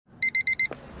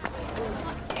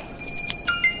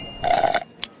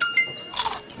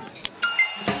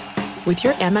With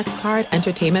your Amex card,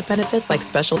 entertainment benefits like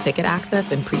special ticket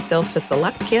access and pre-sales to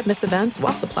select can't-miss events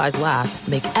while supplies last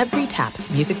make every tap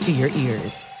music to your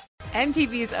ears.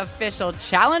 MTV's official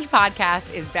Challenge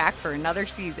podcast is back for another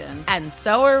season. And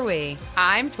so are we.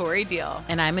 I'm Tori Deal.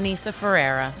 And I'm Anissa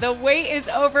Ferreira. The wait is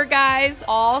over, guys.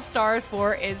 All Stars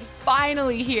 4 is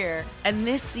finally here. And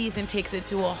this season takes it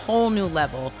to a whole new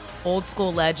level. Old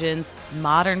school legends,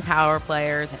 modern power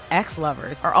players, and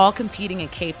ex-lovers are all competing in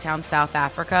Cape Town, South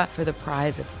Africa for the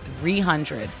prize of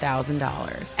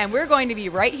 $300,000. And we're going to be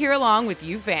right here along with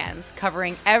you fans,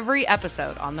 covering every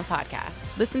episode on the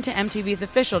podcast. Listen to MTV's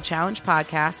official Challenge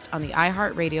podcast on the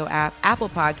iHeartRadio app, Apple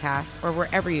Podcasts, or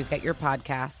wherever you get your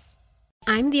podcasts.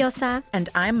 I'm Diosa. And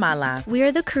I'm Mala. We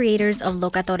are the creators of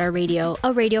Locatora Radio,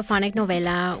 a radiophonic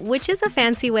novela, which is a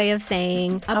fancy way of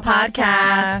saying a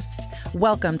podcast.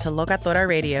 Welcome to Locatora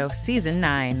Radio, Season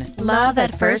 9. Love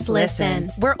at first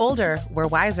listen. We're older, we're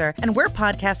wiser, and we're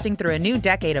podcasting through a new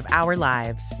decade of our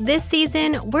lives. This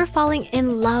season, we're falling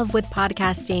in love with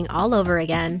podcasting all over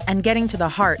again. And getting to the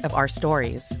heart of our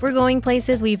stories. We're going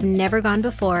places we've never gone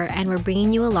before, and we're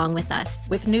bringing you along with us.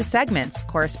 With new segments,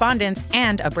 correspondence,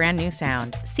 and a brand new sound.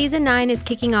 Season 9 is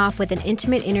kicking off with an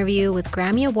intimate interview with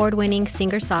Grammy Award-winning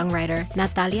singer-songwriter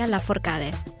Natalia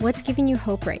Lafourcade. What's giving you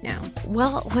hope right now?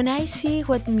 Well, when I see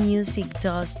what music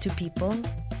does to people,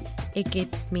 it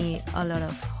gives me a lot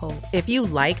of hope. If you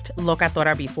liked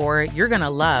Locatora before, you're going to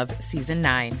love Season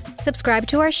 9. Subscribe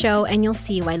to our show and you'll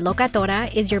see why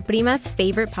Locatora is your prima's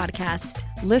favorite podcast.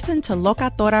 Listen to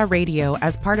Locatora Radio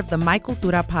as part of the My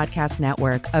Cultura Podcast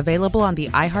Network, available on the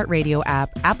iHeartRadio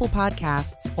app, Apple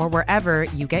Podcasts, or wherever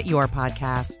you get your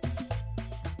podcasts.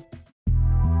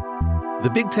 The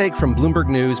Big Take from Bloomberg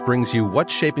News brings you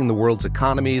what's shaping the world's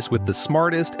economies with the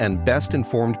smartest and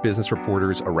best-informed business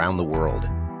reporters around the world.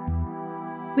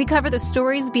 We cover the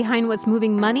stories behind what's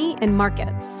moving money and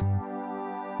markets,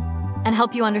 and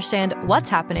help you understand what's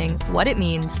happening, what it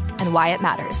means, and why it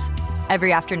matters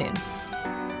every afternoon.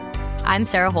 I'm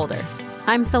Sarah Holder.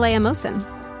 I'm Saleha Mohsen.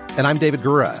 And I'm David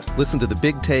Gura. Listen to The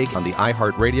Big Take on the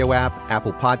iHeartRadio app,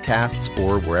 Apple Podcasts,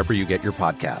 or wherever you get your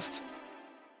podcasts.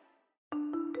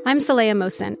 I'm Saleha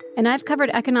Mohsen, and I've covered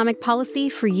economic policy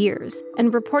for years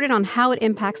and reported on how it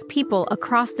impacts people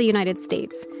across the United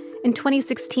States. In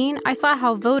 2016, I saw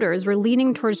how voters were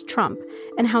leaning towards Trump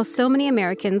and how so many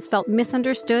Americans felt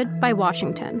misunderstood by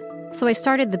Washington. So I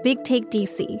started The Big Take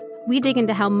DC. We dig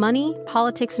into how money,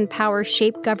 politics, and power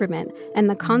shape government and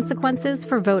the consequences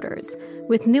for voters.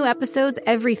 With new episodes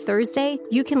every Thursday,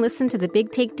 you can listen to The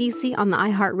Big Take DC on the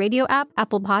iHeartRadio app,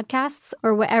 Apple Podcasts,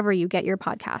 or wherever you get your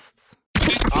podcasts.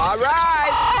 All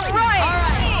right.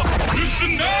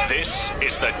 Listen up. This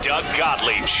is the Doug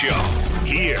Gottlieb Show.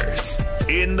 Here's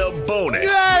in the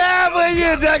bonus. Good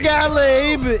afternoon, Doug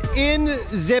Gottlieb in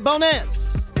the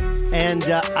bonus. And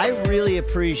I really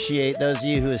appreciate those of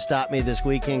you who have stopped me this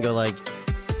weekend go like,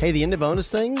 hey, the in the bonus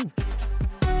thing?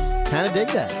 Kind of dig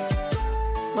that.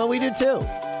 Well, we do too.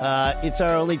 It's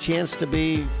our only chance to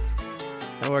be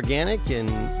organic, and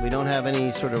we don't have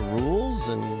any sort of rules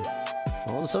and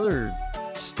all this other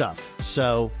stuff.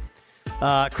 So,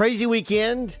 crazy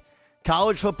weekend.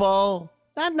 College football,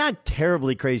 not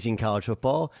terribly crazy in college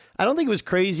football. I don't think it was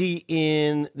crazy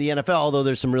in the NFL, although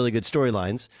there's some really good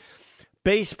storylines.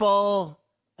 Baseball,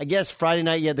 I guess Friday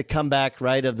night you had the comeback,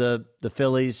 right, of the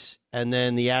Phillies, and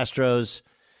then the Astros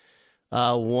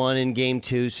won in Game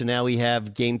 2, so now we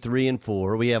have Game 3 and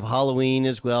 4. We have Halloween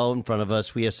as well in front of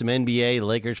us. We have some NBA. The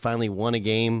Lakers finally won a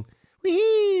game.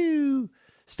 Woo-hoo!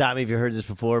 Stop me if you heard this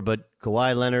before, but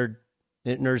Kawhi Leonard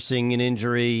nursing an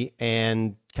injury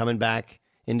and coming back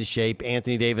into shape.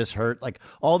 Anthony Davis hurt. Like,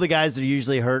 all the guys that are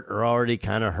usually hurt are already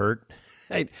kind of hurt.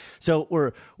 Right? So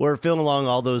we're filling along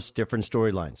all those different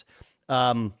storylines.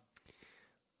 I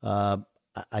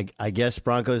guess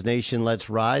Broncos Nation, let's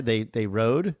ride. They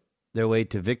rode their way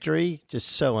to victory. Just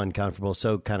so uncomfortable,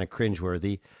 so kind of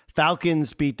cringeworthy.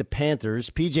 Falcons beat the Panthers.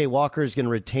 P.J. Walker is going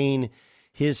to retain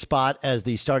his spot as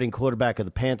the starting quarterback of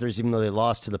the Panthers, even though they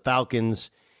lost to the Falcons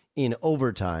in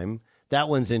overtime. That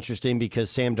one's interesting because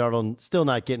Sam Darnold still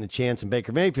not getting a chance and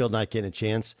Baker Mayfield not getting a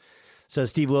chance. So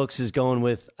Steve Wilkes is going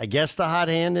with, I guess, the hot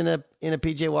hand in a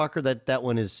P.J. Walker. That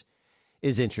one is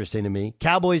interesting to me.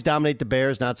 Cowboys dominate the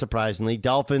Bears, not surprisingly.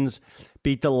 Dolphins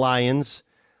beat the Lions.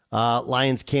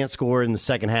 Lions can't score in the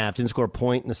second half. Didn't score a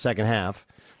point in the second half.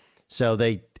 So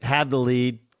they have the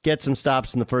lead, get some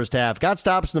stops in the first half. Got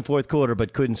stops in the fourth quarter,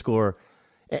 but couldn't score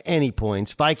any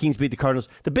points. Vikings beat the Cardinals.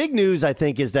 The big news, I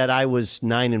think, is that I was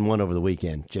 9-1 over the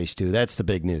weekend, Jay Stu. That's the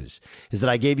big news, is that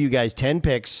I gave you guys 10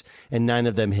 picks and 9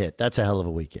 of them hit. That's a hell of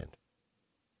a weekend.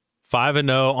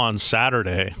 5-0 on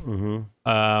Saturday.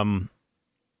 Mm-hmm.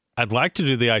 I'd like to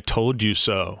do the I told you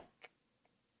so.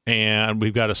 And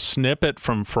we've got a snippet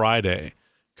from Friday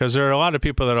because there are a lot of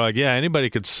people that are like, yeah, anybody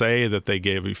could say that they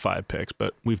gave you 5 picks,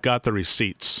 but we've got the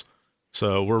receipts.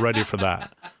 So we're ready for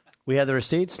that. We have the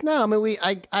receipts? No, I mean,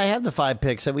 I have the 5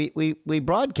 picks. We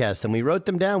broadcast them. We wrote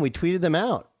them down. We tweeted them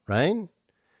out, right?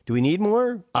 Do we need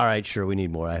more? All right, sure, we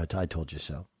need more. I told you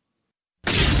so.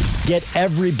 Get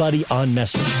everybody on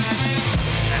message.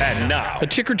 And now, a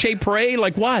ticker tape parade?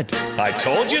 Like what? I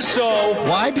told you so.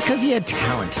 Why? Because he had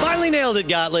talent. Finally nailed it,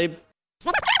 Gottlieb.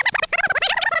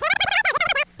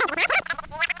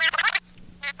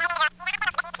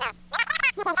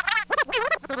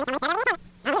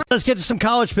 Let's get to some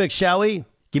college picks, shall we?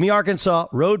 Give me Arkansas.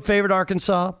 Road favorite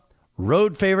Arkansas.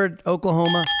 Road favorite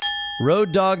Oklahoma.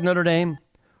 Road dog Notre Dame.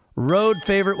 Road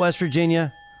favorite West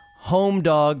Virginia. Home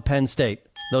dog Penn State.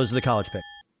 Those are the college picks.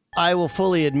 I will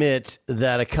fully admit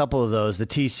that a couple of those, the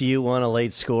TCU one, a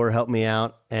late score, helped me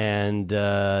out. And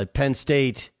Penn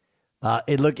State,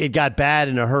 it got bad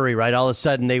in a hurry, right? All of a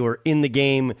sudden they were in the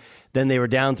game. Then they were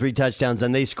down 3 touchdowns,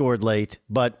 and they scored late.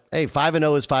 But, hey,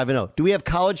 5-0 is 5-0. Do we have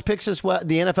college picks as well,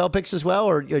 the NFL picks as well,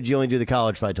 or did you only do the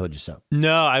college if I told you so?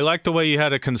 No, I like the way you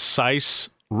had a concise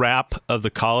wrap of the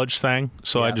college thing,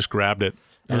 so I just grabbed it. It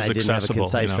and was I didn't accessible,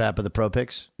 have a concise wrap of the pro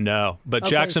picks? No, but Okay.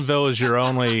 Jacksonville is your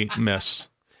only miss.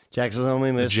 Jacksonville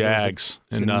only miss. The Jags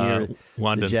in London.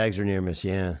 The Jags are near miss,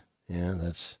 yeah. Yeah,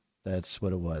 that's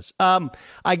what it was.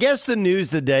 I guess the news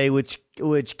of the day, which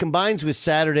combines with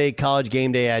Saturday college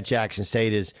game day at Jackson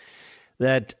State, is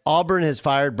that Auburn has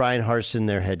fired Brian Harsin,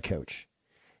 their head coach.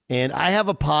 And I have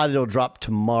a pod that'll drop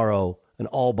tomorrow, an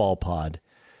all-ball pod,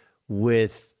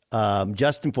 with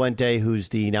Justin Fuente, who's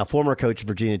the now former coach of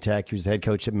Virginia Tech. He was the head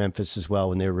coach at Memphis as well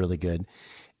when they were really good.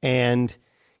 And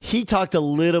he talked a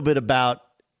little bit about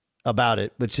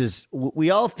it, which is we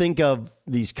all think of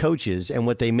these coaches and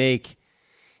what they make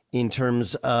in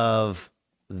terms of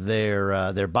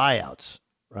their buyouts,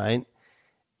 right?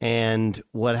 And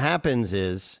what happens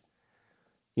is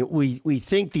we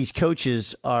think these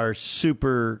coaches are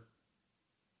super,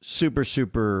 super,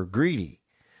 super greedy.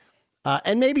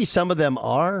 And maybe some of them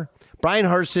are. Brian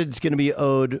Harsin's going to be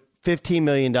owed $15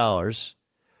 million,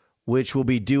 which will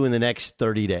be due in the next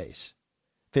 30 days.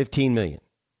 $15 million.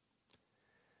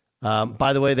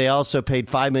 By the way, they also paid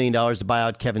 $5 million to buy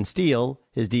out Kevin Steele,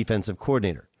 his defensive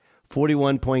coordinator.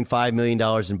 $41.5 million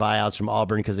in buyouts from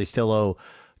Auburn because they still owe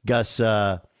Gus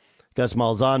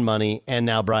Malzahn money and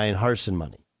now Brian Harsin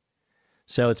money.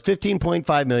 So it's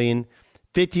 $15.5 million.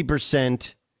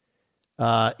 50%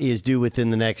 is due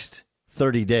within the next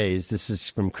 30 days. This is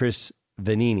from Chris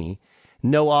Vanini.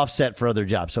 No offset for other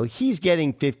jobs. So he's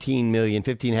getting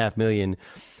 $15.5 million.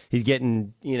 He's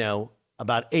getting,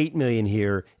 about $8 million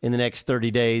here in the next 30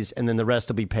 days, and then the rest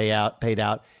will be paid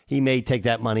out. He may take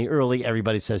that money early.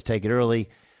 Everybody says take it early,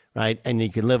 right? And you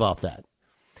can live off that.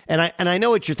 And I know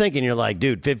what you're thinking. You're like,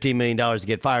 dude, $15 million to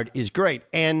get fired is great.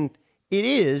 And it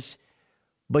is,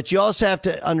 but you also have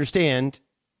to understand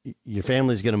your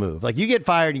family's going to move. Like you get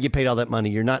fired, you get paid all that money,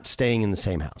 you're not staying in the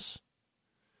same house.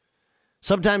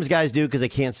 Sometimes guys do because they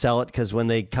can't sell it because when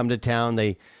they come to town,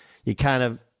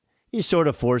 you're sort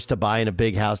of forced to buy in a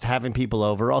big house, having people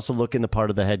over, also looking the part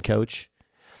of the head coach.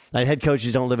 Like head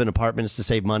coaches don't live in apartments to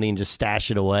save money and just stash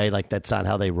it away. Like that's not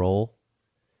how they roll.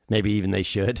 Maybe even they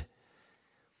should.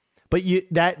 But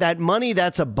that money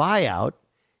that's a buyout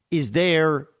is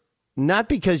there not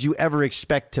because you ever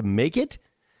expect to make it,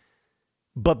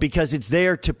 but because it's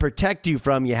there to protect you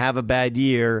from you have a bad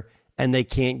year and they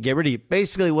can't get rid of you.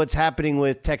 Basically what's happening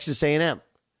with Texas A&M.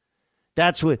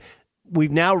 That's what...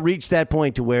 We've now reached that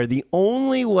point to where the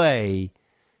only way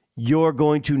you're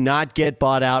going to not get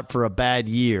bought out for a bad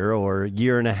year or a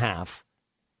year and a half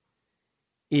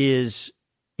is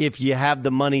if you have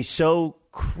the money so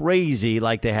crazy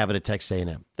like they have it at Texas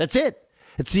A&M. That's it.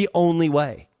 It's the only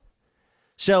way.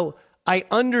 So I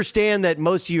understand that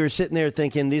most of you are sitting there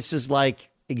thinking this is like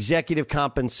executive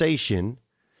compensation.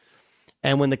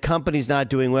 And when the company's not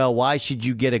doing well, why should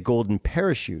you get a golden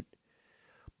parachute?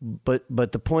 But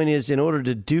the point is, in order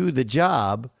to do the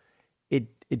job,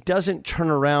 it doesn't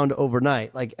turn around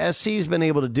overnight. Like SC's been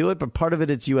able to do it, but part of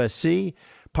it's USC.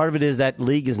 Part of it is that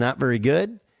league is not very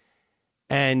good.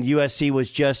 And USC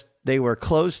was they were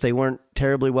close. They weren't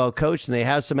terribly well coached, and they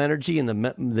have some energy. And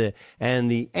the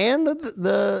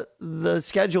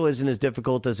schedule isn't as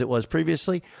difficult as it was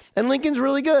previously. And Lincoln's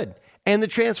really good, and the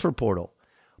transfer portal.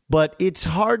 But it's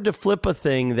hard to flip a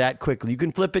thing that quickly. You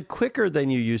can flip it quicker than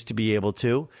you used to be able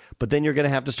to, but then you're going to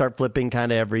have to start flipping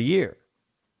kind of every year.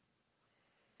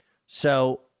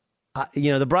 So,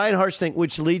 the Brian Harsin thing,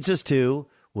 which leads us to,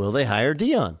 will they hire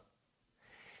Dion?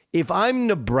 If I'm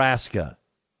Nebraska,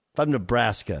 if I'm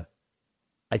Nebraska,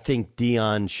 I think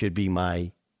Deion should be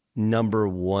my number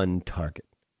one target.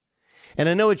 And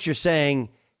I know what you're saying.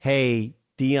 Hey,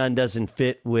 Deion doesn't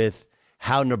fit with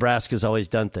how Nebraska's always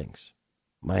done things.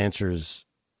 My answer is,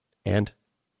 and?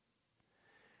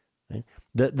 Right?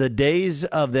 The days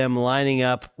of them lining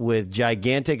up with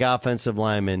gigantic offensive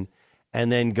linemen and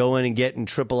then going and getting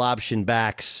triple option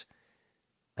backs,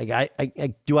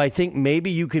 do I think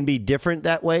maybe you can be different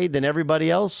that way than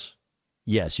everybody else?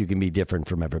 Yes, you can be different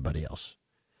from everybody else.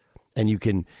 And you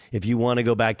can, if you want to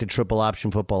go back to triple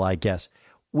option football, I guess,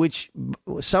 which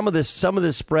some of this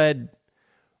spread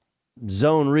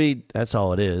zone read, that's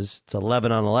all it is. It's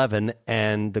 11 on 11,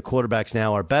 and the quarterbacks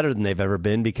now are better than they've ever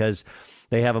been because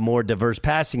they have a more diverse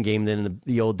passing game than in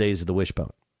the old days of the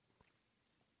wishbone.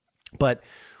 But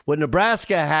what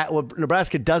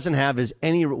Nebraska doesn't have is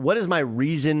any. What is my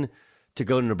reason to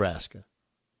go to Nebraska?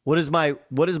 What is my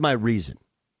reason?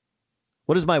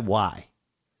 What is my why?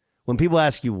 When people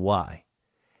ask you why,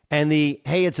 and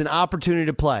hey, it's an opportunity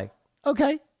to play.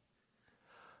 Okay.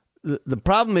 The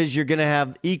problem is you're going to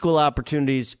have equal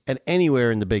opportunities at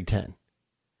anywhere in the Big Ten.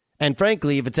 And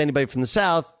frankly, if it's anybody from the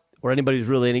South or anybody who's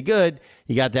really any good,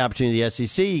 you got the opportunity of the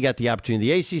SEC, you got the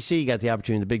opportunity of the ACC, you got the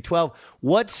opportunity of the Big 12.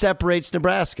 What separates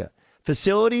Nebraska?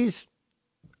 Facilities?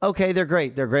 Okay, they're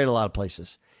great. They're great at a lot of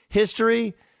places.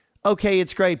 History? Okay,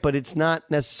 it's great, but it's not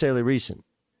necessarily recent.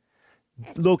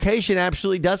 Location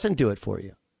absolutely doesn't do it for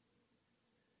you.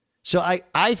 So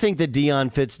I think that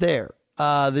Deion fits there.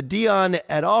 The Deion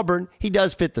at Auburn, he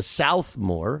does fit the South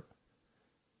more.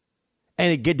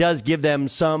 And it does give them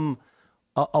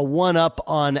a one-up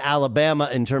on Alabama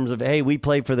in terms of, hey, we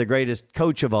play for the greatest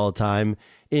coach of all time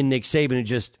in Nick Saban, who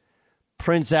just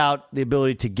prints out the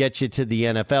ability to get you to the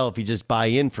NFL if you just buy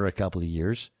in for a couple of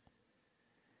years.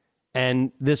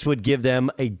 And this would give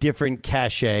them a different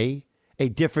cachet, a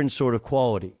different sort of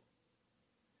quality.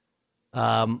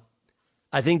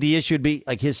 I think the issue would be,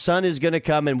 like, his son is going to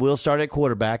come and will start at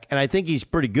quarterback, and I think he's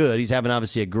pretty good. He's having,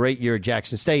 obviously, a great year at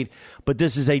Jackson State, but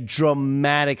this is a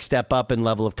dramatic step up in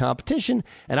level of competition,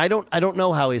 and I don't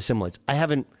know how he assimilates.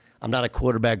 I'm not a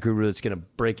quarterback guru that's going to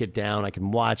break it down. I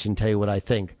can watch and tell you what I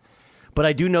think. But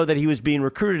I do know that he was being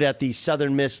recruited at the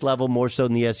Southern Miss level more so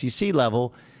than the SEC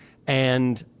level,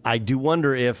 and I do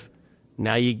wonder if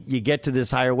now you get to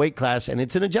this higher weight class, and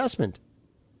it's an adjustment.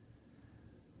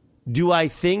 Do I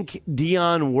think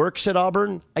Deion works at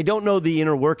Auburn? I don't know the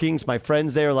inner workings. My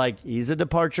friends there are like, he's a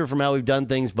departure from how we've done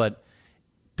things, but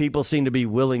people seem to be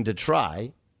willing to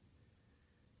try.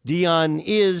 Deion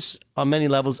is, on many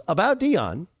levels, about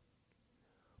Deion,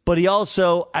 but he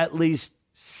also at least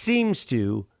seems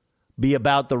to be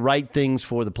about the right things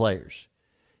for the players.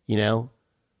 You know,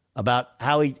 about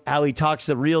how he talks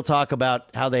the real talk about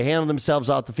how they handle themselves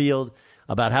off the field,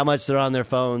 about how much they're on their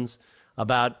phones,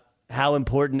 about how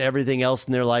important everything else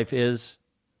in their life is.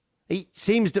 He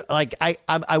seems to, like,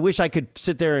 I wish I could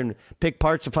sit there and pick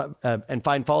parts and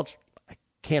find faults. I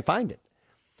can't find it.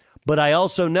 But I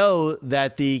also know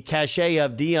that the cachet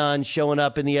of Deion showing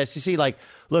up in the SEC, like,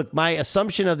 look, my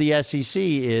assumption of the SEC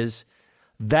is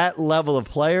that level of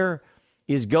player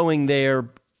is going there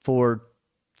for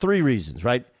three reasons,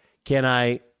 right? Can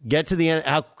I get to the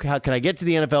how can I get to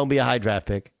the NFL and be a high draft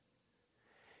pick?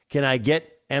 Can I get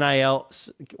NIL?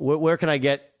 Where can I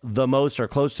get the most or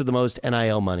close to the most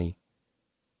NIL money?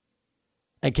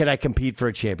 And can I compete for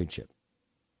a championship?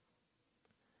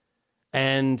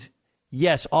 And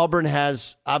yes, Auburn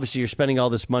has, obviously you're spending all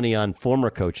this money on former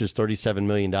coaches, $37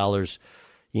 million,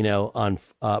 you know, on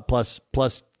plus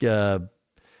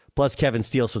Kevin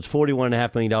Steele. So it's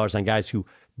 $41.5 million on guys who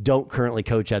don't currently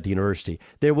coach at the university.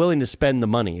 They're willing to spend the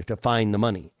money to find the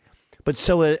money. But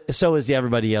so is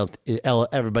everybody else in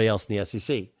the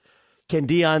SEC. Can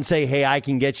Deion say, hey, I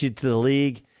can get you to the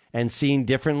league and seen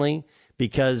differently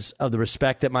because of the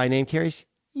respect that my name carries?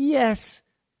 Yes,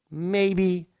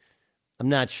 maybe. I'm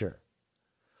not sure.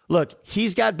 Look,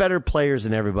 he's got better players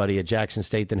than everybody at Jackson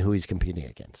State than who he's competing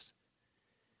against.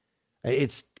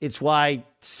 It's why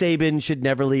Saban should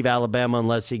never leave Alabama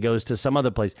unless he goes to some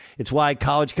other place. It's why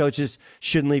college coaches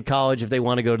shouldn't leave college if they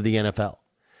want to go to the NFL.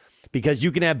 Because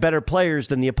you can have better players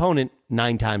than the opponent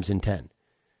 9 times in 10.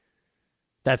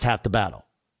 That's half the battle.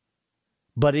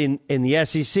 But in the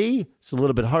SEC, it's a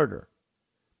little bit harder.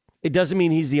 It doesn't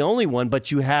mean he's the only one,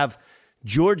 but you have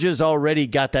Georgia's already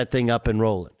got that thing up and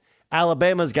rolling.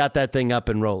 Alabama's got that thing up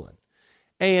and rolling.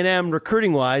 A&M,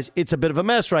 recruiting-wise, it's a bit of a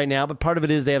mess right now, but part of it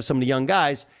is they have some of the young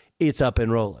guys. It's up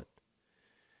and rolling.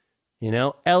 You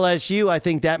know, LSU, I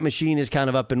think that machine is kind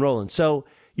of up and rolling. So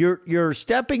you're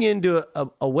stepping into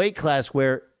a weight class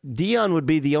where Deion would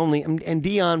be the only, and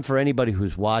Deion, for anybody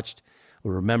who's watched,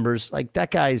 or remembers. Like,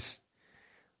 that guy's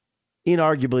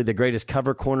inarguably the greatest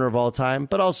cover corner of all time,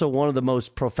 but also one of the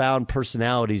most profound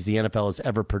personalities the NFL has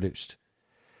ever produced.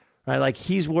 Right? Like,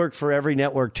 he's worked for every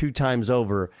network 2 times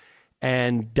over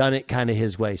and done it kind of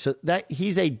his way. So that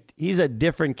he's a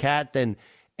different cat than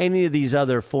any of these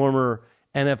other former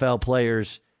NFL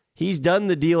players. He's done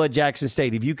the deal at Jackson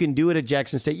State. If you can do it at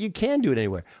Jackson State, you can do it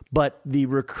anywhere. But the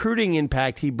recruiting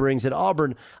impact he brings at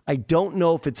Auburn, I don't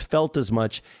know if it's felt as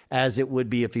much as it would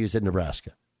be if he was at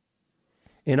Nebraska.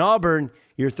 In Auburn,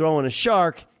 you're throwing a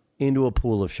shark into a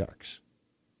pool of sharks.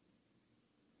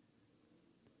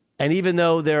 And even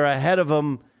though they're ahead of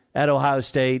him at Ohio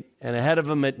State and ahead of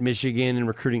him at Michigan in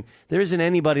recruiting, there isn't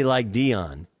anybody like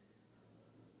Deion.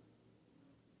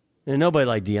 There's nobody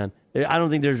like Deion. I don't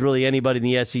think there's really anybody in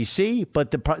the SEC,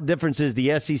 but the difference is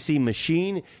the SEC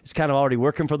machine is kind of already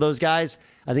working for those guys.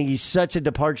 I think he's such a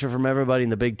departure from everybody in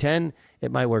the Big Ten,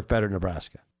 it might work better in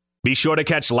Nebraska. Be sure to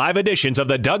catch live editions of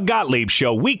the Doug Gottlieb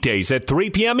Show weekdays at 3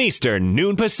 p.m. Eastern,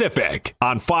 noon Pacific,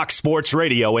 on Fox Sports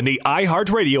Radio and the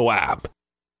iHeartRadio app.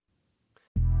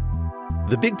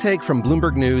 The Big Take from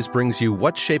Bloomberg News brings you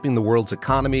what's shaping the world's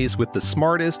economies with the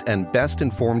smartest and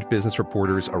best-informed business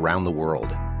reporters around the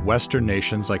world. Western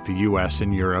nations like the U.S.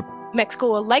 and Europe. Mexico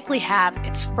will likely have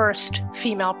its first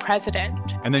female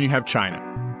president. And then you have China.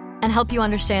 And help you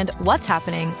understand what's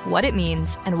happening, what it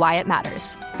means, and why it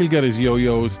matters. He'll get his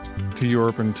yo-yos to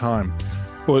Europe in time.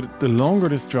 But the longer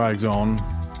this drags on,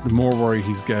 the more worry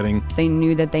he's getting. They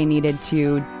knew that they needed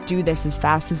to do this as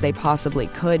fast as they possibly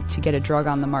could to get a drug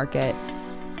on the market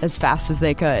as fast as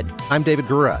they could. I'm David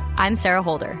Gura. I'm Sarah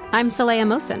Holder. I'm Saleha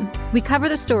Mohsen. We cover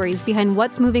the stories behind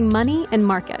what's moving money and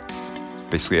markets.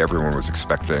 Basically, everyone was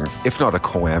expecting, if not a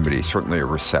calamity, certainly a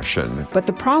recession. But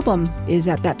the problem is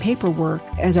that paperwork,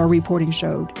 as our reporting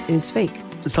showed, is fake.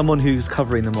 As someone who's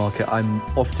covering the market, I'm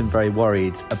often very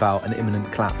worried about an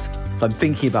imminent collapse. So I'm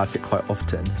thinking about it quite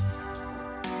often.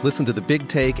 Listen to The Big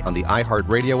Take on the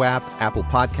iHeartRadio app, Apple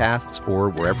Podcasts, or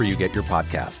wherever you get your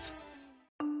podcasts.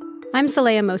 I'm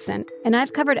Saleha Mohsen, and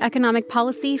I've covered economic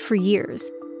policy for years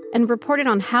and reported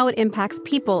on how it impacts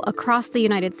people across the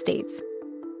United States.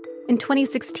 In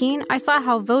 2016, I saw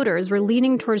how voters were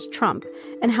leaning towards Trump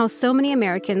and how so many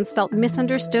Americans felt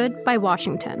misunderstood by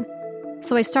Washington.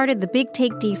 So I started The Big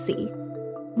Take DC.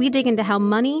 We dig into how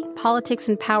money, politics,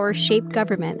 and power shape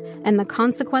government and the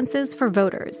consequences for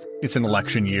voters. It's an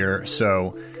election year,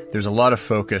 so there's a lot of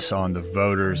focus on the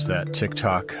voters that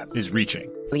TikTok is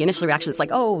reaching. The initial reaction is like,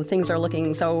 oh, things are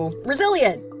looking so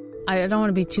resilient. I don't want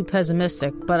to be too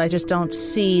pessimistic, but I just don't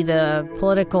see the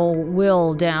political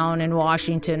will down in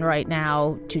Washington right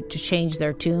now to change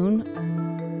their tune.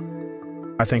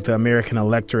 I think the American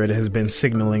electorate has been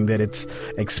signaling that it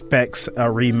expects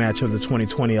a rematch of the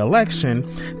 2020 election.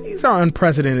 These are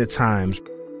unprecedented times.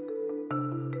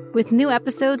 With new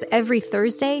episodes every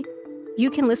Thursday,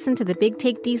 you can listen to The Big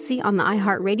Take DC on the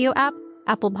iHeartRadio app,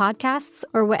 Apple Podcasts,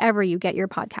 or wherever you get your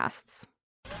podcasts.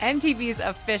 MTV's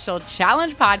official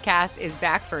Challenge podcast is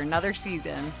back for another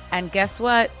season. And guess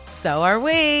what? So are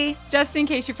we. Just in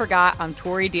case you forgot, I'm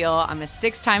Tori Deal. I'm a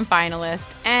 6-time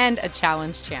finalist and a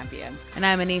Challenge champion. And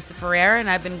I'm Anissa Ferreira, and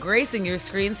I've been gracing your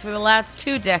screens for the last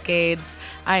 2 decades.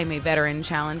 I am a veteran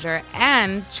challenger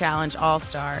and Challenge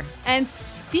All-Star. And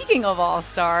speaking of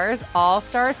All-Stars,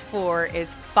 All-Stars 4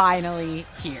 is finally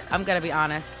here. I'm going to be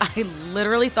honest. I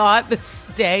literally thought this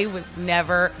day was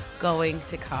never going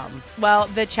to come. Well,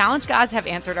 the Challenge gods have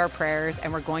answered our prayers,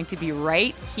 and we're going to be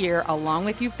right here along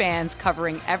with you fans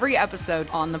covering every episode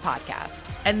on the podcast.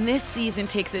 And this season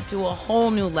takes it to a whole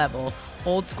new level.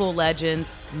 Old school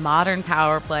legends, modern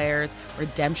power players,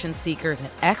 redemption seekers, and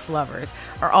ex-lovers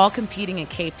are all competing in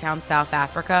Cape Town, South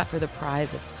Africa for the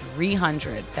prize of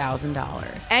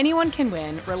 $300,000. Anyone can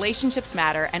win, relationships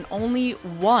matter, and only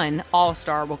one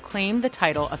All-Star will claim the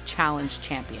title of Challenge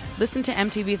champion. Listen to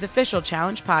MTV's official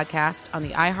Challenge podcast on the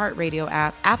iHeartRadio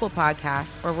app, Apple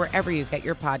Podcasts, or wherever you get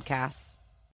your podcasts.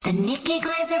 The Nikki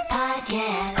Glaser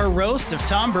Podcast. Her roast of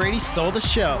Tom Brady stole the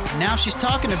show. Now she's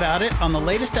talking about it on the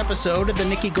latest episode of the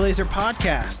Nikki Glaser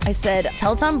Podcast. I said,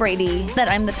 tell Tom Brady that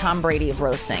I'm the Tom Brady of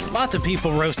roasting. Lots of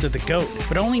people roasted the GOAT,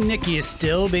 but only Nikki is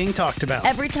still being talked about.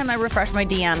 Every time I refresh my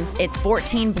DMs, it's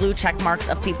 14 blue check marks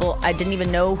of people I didn't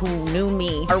even know who knew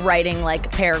me are writing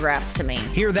like paragraphs to me.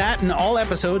 Hear that in all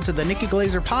episodes of the Nikki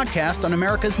Glaser Podcast on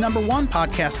America's #1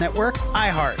 podcast network,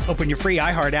 iHeart. Open your free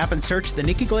iHeart app and search the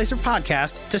Nikki Glaser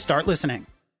Podcast to start listening.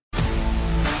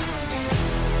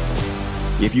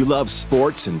 If you love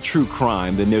sports and true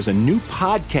crime, then there's a new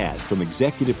podcast from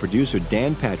executive producer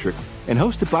Dan Patrick and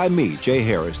hosted by me, Jay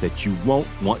Harris, that you won't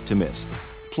want to miss.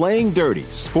 Playing Dirty: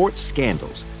 Sports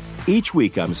Scandals. Each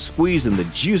week, I'm squeezing the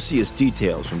juiciest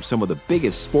details from some of the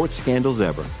biggest sports scandals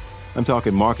ever. I'm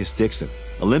talking Marcus Dixon,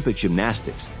 Olympic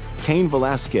gymnastics, Cain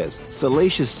Velasquez,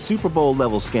 salacious Super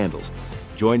Bowl-level scandals.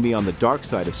 Join me on the dark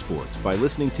side of sports by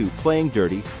listening to Playing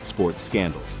Dirty Sports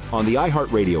Scandals on the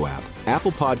iHeartRadio app,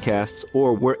 Apple Podcasts,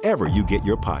 or wherever you get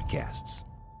your podcasts.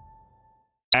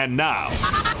 And now,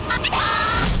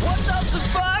 What does the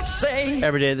fox say?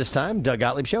 Every day at this time, Doug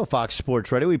Gottlieb Show, Fox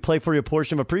Sports Radio. We play for you a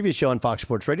portion of a previous show on Fox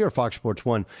Sports Radio or Fox Sports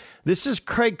 1. This is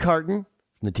Craig Carton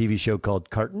from the TV show called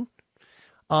Carton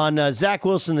on Zach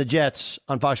Wilson, the Jets,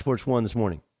 on Fox Sports 1 this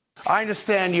morning. I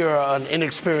understand you're an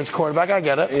inexperienced quarterback. I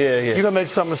get it. Yeah. You're going to make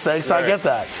some mistakes. Right. I get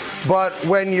that. But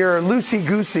when you're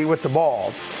loosey-goosey with the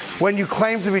ball, when you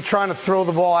claim to be trying to throw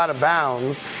the ball out of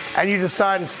bounds, and you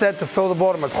decide instead to throw the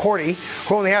ball to McCourty,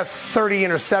 who only has 30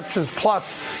 interceptions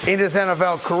plus in his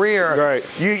NFL career,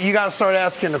 right. you got to start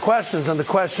asking the questions. And the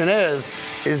question is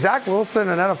Zach Wilson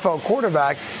an NFL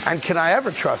quarterback, and can I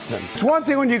ever trust him? It's one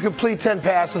thing when you complete 10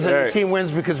 passes and your team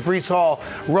wins because Breece Hall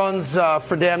runs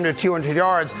for damn near 200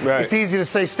 yards. Right. It's easy to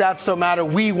say stats don't matter.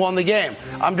 We won the game.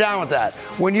 I'm down with that.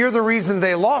 When you're the reason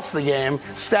they lost the game,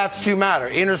 stats do matter.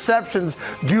 Interceptions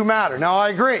do matter. Now, I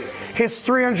agree. His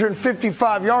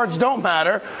 355 yards don't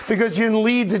matter because you can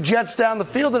lead the Jets down the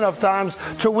field enough times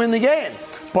to win the game.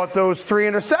 But those 3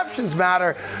 interceptions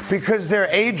matter because they're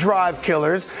A, drive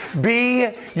killers, B,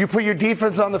 you put your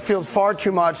defense on the field far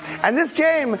too much. And this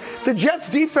game, the Jets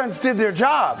defense did their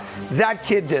job. That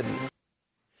kid didn't.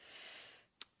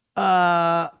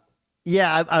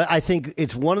 Yeah, I think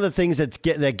it's one of the things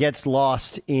that gets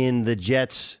lost in the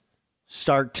Jets'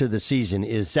 start to the season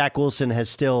is Zach Wilson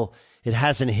it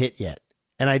hasn't hit yet,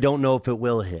 and I don't know if it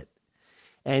will hit.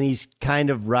 And he's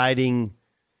kind of riding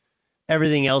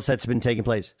everything else that's been taking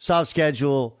place. Soft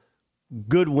schedule,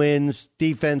 good wins,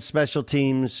 defense, special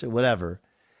teams, whatever.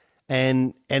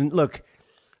 And look,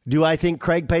 do I think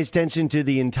Craig pays attention to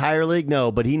the entire league?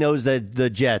 No, but he knows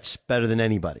the Jets better than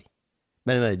anybody.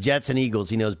 The Jets and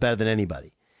Eagles, he knows better than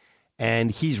anybody.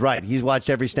 And he's right. He's watched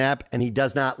every snap, and he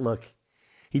does not look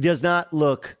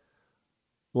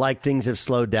like things have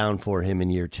slowed down for him in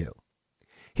year 2.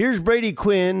 Here's Brady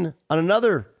Quinn on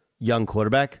another young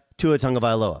quarterback, Tua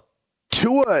Tagovailoa.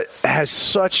 Tua has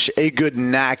such a good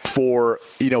knack for,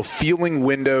 feeling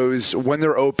windows when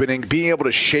they're opening, being able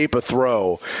to shape a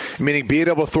throw, meaning being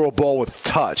able to throw a ball with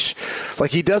touch.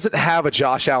 Like, he doesn't have a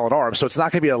Josh Allen arm, so it's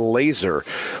not going to be a laser,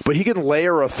 but he can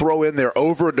layer a throw in there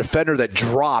over a defender that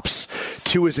drops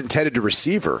to his intended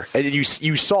receiver. And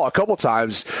you saw a couple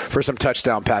times for some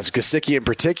touchdown passes, Gesicki in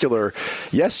particular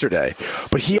yesterday.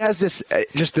 But he has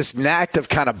this knack of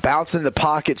kind of bouncing in the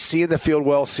pocket, seeing the field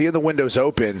well, seeing the windows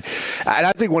open. And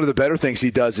I think one of the better things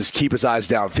he does is keep his eyes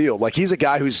downfield. Like, he's a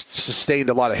guy who's sustained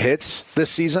a lot of hits this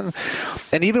season.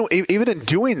 And even in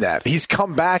doing that, he's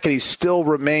come back and he's still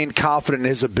remained confident in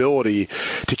his ability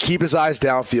to keep his eyes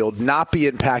downfield, not be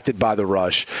impacted by the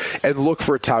rush, and look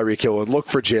for Tyreek Hill and look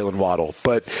for Jalen Waddle.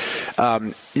 But,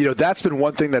 that's been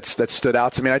one thing that stood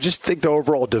out to me. I just think the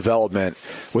overall development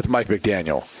with Mike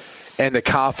McDaniel and the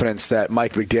confidence that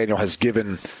Mike McDaniel has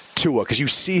given Tua, because you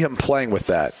see him playing with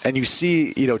that, and you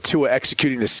see, Tua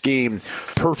executing the scheme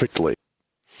perfectly.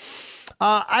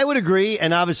 I would agree,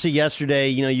 and obviously yesterday,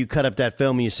 you cut up that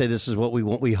film and you say this is what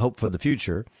we hope for the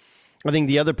future. I think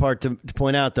the other part to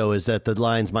point out, though, is that the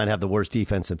Lions might have the worst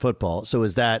defense in football. So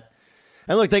is that,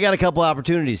 and look, they got a couple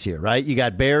opportunities here, right? You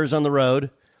got Bears on the road.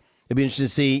 It'd be interesting to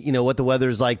see, what the weather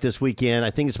is like this weekend.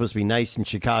 I think it's supposed to be nice in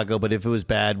Chicago, but if it was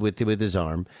bad with his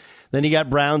arm. Then you got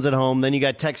Browns at home. Then you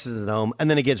got Texas at home. And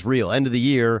then it gets real. End of the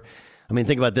year. I mean,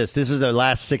 think about this. This is their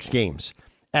last 6 games.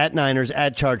 At Niners,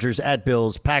 at Chargers, at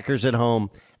Bills, Packers at home,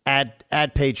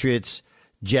 at Patriots,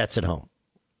 Jets at home.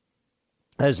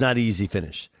 That is not an easy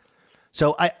finish.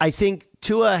 So I think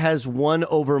Tua has won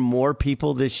over more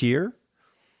people this year.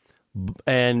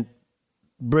 And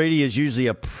Brady is usually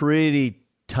a pretty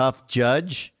tough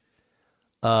judge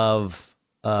of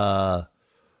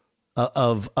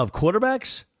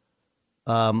quarterbacks.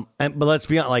 But let's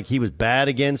be honest, he was bad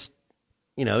against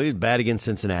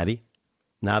Cincinnati.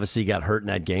 And obviously he got hurt in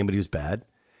that game, but he was bad.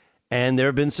 And there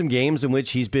have been some games in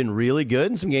which he's been really good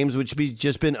and some games in which he's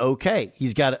just been okay.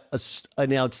 He's got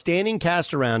an outstanding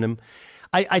cast around him.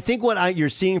 I think what you're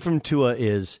seeing from Tua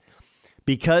is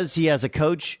because he has a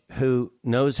coach who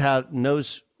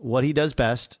knows what he does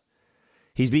best,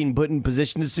 he's being put in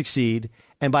position to succeed.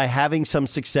 And by having some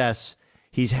success,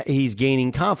 he's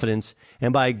gaining confidence.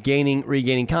 And by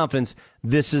regaining confidence,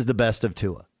 this is the best of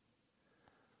Tua.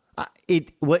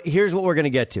 Here's what we're going to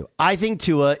get to. I think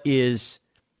Tua is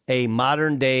a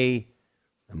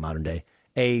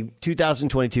a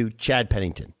 2022 Chad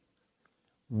Pennington,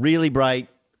 really bright,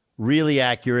 really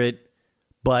accurate,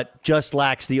 but just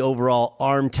lacks the overall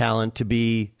arm talent to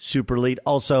be super elite.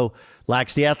 Also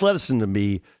lacks the athleticism to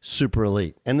be super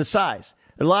elite. And the size.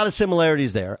 There are a lot of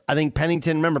similarities there. I think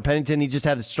Pennington, he just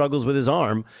had struggles with his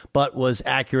arm, but was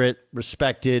accurate,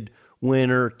 respected,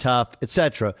 winner, tough,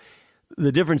 etc.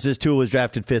 The difference is Tua was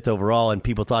drafted 5th overall, and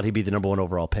people thought he'd be the number 1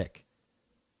 overall pick.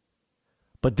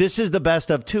 But this is the best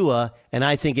of Tua, and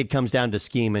I think it comes down to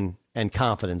scheme and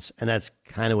confidence, and that's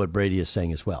kind of what Brady is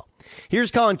saying as well. Here's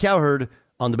Colin Cowherd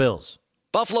on the Bills.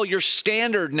 Buffalo, your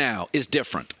standard now is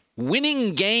different.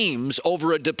 Winning games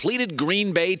over a depleted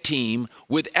Green Bay team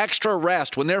with extra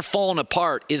rest when they're falling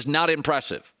apart is not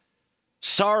impressive.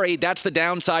 Sorry, that's the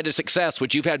downside to success,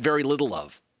 which you've had very little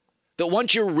of. That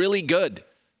once you're really good,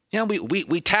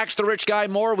 we tax the rich guy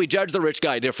more, we judge the rich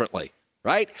guy differently,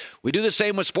 right? We do the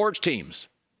same with sports teams.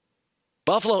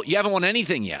 Buffalo, you haven't won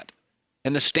anything yet.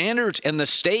 And the standards and the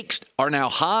stakes are now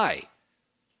high.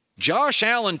 Josh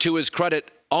Allen, to his credit,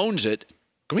 owns it.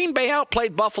 Green Bay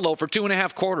outplayed Buffalo for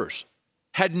 2.5 quarters.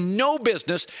 Had no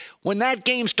business when that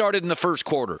game started in the first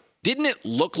quarter. Didn't it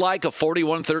look like a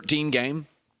 41-13 game?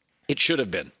 It should have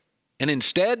been. And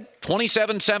instead,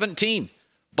 27-17.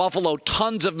 Buffalo,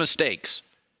 tons of mistakes.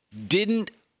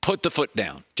 Didn't put the foot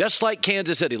down. Just like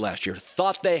Kansas City last year.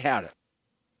 Thought they had it.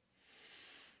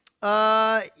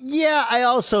 Yeah, I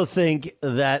also think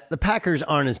that the Packers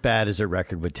aren't as bad as their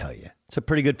record would tell you. It's a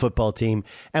pretty good football team.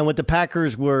 And what the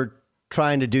Packers were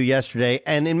trying to do yesterday,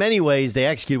 and in many ways they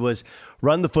executed, was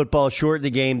run the football, shorten the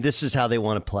game. This is how they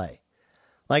want to play.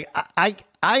 Like,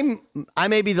 I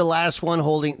may be the last one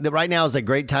holding that right now is a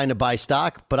great time to buy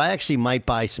stock, but I actually might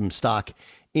buy some stock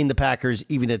in the Packers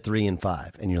even at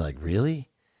 3-5. And you're like, really?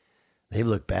 They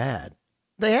look bad.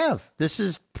 They have. This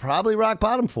is probably rock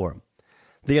bottom for them.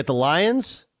 They get the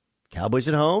Lions, Cowboys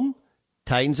at home,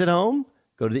 Titans at home,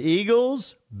 go to the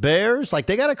Eagles, Bears. Like,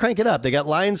 they got to crank it up. They got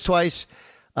Lions twice.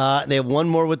 They have one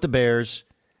more with the Bears.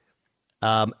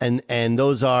 And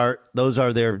those are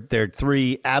their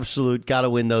 3 absolute got to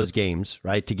win those games,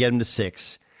 right? To get them to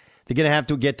 6. They're going to have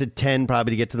to get to 10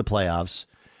 probably to get to the playoffs.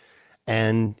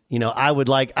 And, I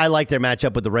like their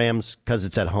matchup with the Rams because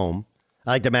it's at home.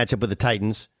 I like their matchup with the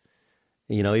Titans,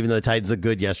 even though the Titans look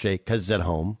good yesterday because it's at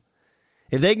home.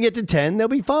 If they can get to 10, they'll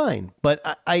be fine.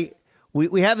 But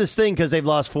we have this thing because they've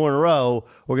lost 4 in a row.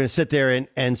 We're going to sit there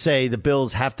and say the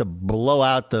Bills have to blow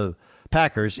out the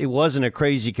Packers. It wasn't a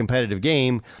crazy competitive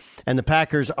game, and the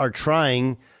Packers are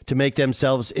trying to make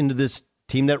themselves into this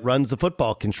team that runs the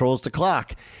football, controls the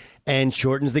clock, and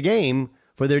shortens the game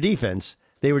for their defense.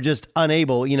 They were just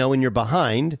unable, when you're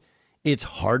behind, it's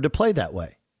hard to play that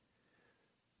way.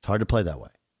 It's hard to play that way.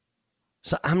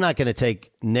 So I'm not going to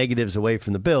take negatives away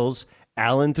from the Bills.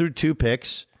 Allen threw 2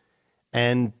 picks,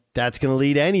 and that's going to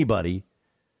lead anybody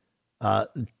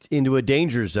into a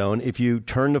danger zone if you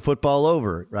turn the football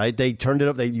over, right? They turned it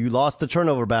up. You lost the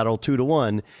turnover battle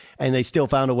 2-1, and they still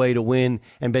found a way to win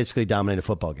and basically dominate a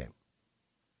football game.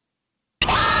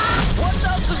 What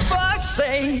does the fox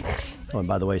say? Oh, and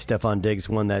by the way, Stephon Diggs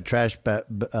won that trash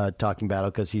talking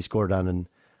battle because he scored on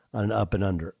an up and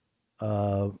under.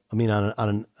 On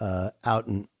an out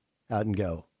and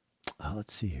go.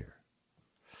 Let's see here.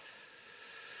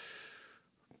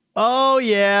 Oh,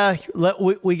 yeah.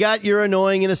 We got your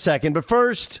annoying in a second. But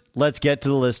first, let's get to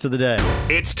the list of the day.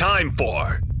 It's time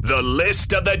for the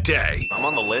list of the day. I'm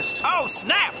on the list. Oh,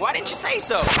 snap. Why didn't you say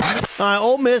so? All right,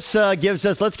 Ole Miss gives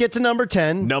us, let's get to number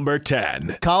 10. Number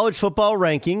 10. College football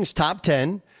rankings, top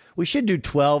 10. We should do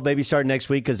 12, maybe start next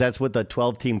week, because that's what the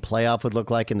 12-team playoff would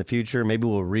look like in the future. Maybe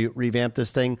we'll revamp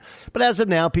this thing. But as of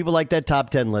now, people like that top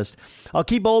 10 list. I'll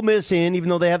keep Ole Miss in, even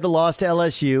though they have the loss to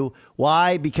LSU.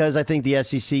 Why? Because I think the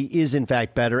SEC is, in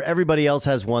fact, better. Everybody else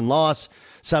has 1 loss.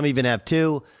 Some even have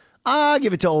 2. I'll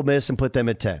give it to Ole Miss and put them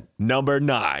at 10. Number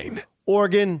 9.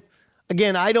 Oregon.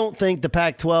 Again, I don't think the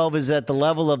Pac-12 is at the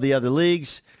level of the other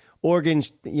leagues. Oregon,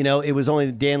 it was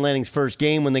only Dan Lanning's first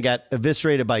game when they got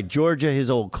eviscerated by Georgia, his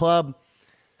old club.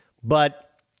 But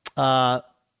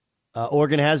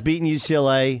Oregon has beaten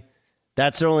UCLA.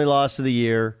 That's their only loss of the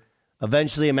year.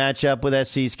 Eventually a matchup with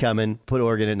SC's coming. Put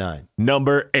Oregon at 9.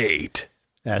 Number 8.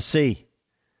 SC.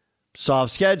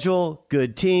 Soft schedule,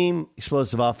 good team,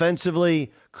 explosive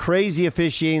offensively, crazy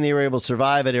officiating. They were able to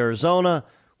survive at Arizona.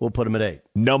 We'll put them at 8.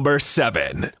 Number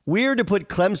 7. Weird to put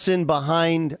Clemson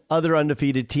behind other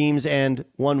undefeated teams and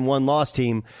one-loss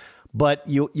team, but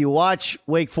you watch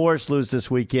Wake Forest lose this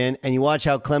weekend, and you watch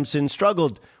how Clemson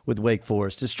struggled with Wake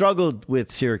Forest, struggled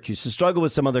with Syracuse, struggled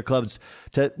with some other clubs.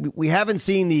 We haven't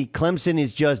seen the Clemson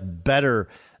is just better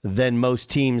than most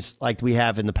teams like we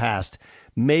have in the past.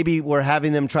 Maybe we're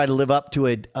having them try to live up to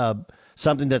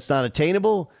something that's not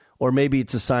attainable, or maybe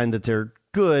it's a sign that they're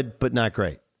good but not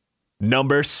great.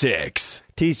 Number 6.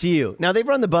 TCU. Now, they've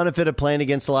run the benefit of playing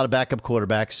against a lot of backup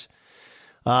quarterbacks,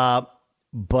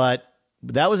 but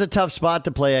that was a tough spot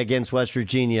to play against West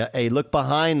Virginia. A look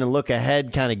behind and look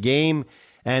ahead kind of game.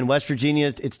 And West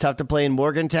Virginia, it's tough to play in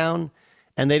Morgantown,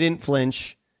 and they didn't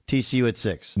flinch. TCU at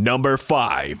 6. Number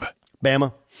 5.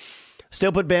 Bama.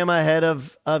 Still put Bama ahead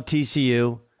of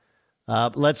TCU.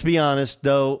 Let's be honest,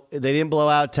 though, they didn't blow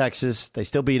out Texas. They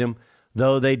still beat them.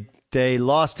 Though they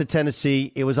lost to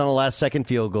Tennessee. It was on a last-second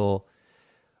field goal.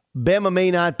 Bama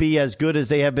may not be as good as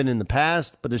they have been in the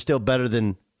past, but they're still better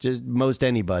than just most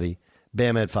anybody.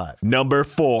 Bama at 5. Number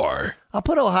 4. I'll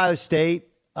put Ohio State.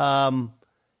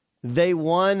 They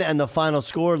won, and the final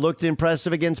score looked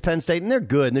impressive against Penn State, and they're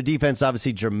good. And their defense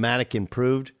obviously dramatically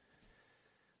improved.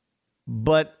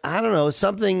 But I don't know,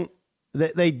 something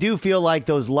that they do feel like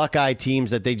those luck-eye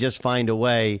teams that they just find a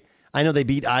way. I know they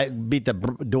beat the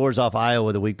doors off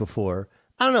Iowa the week before.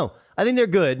 I don't know. I think they're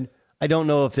good. I don't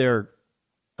know if they're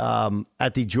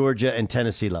at the Georgia and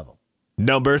Tennessee level.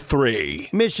 Number 3.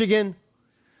 Michigan.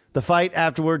 The fight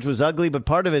afterwards was ugly, but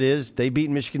part of it is they beat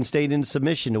Michigan State in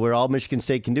submission to where all Michigan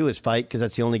State can do is fight because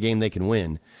that's the only game they can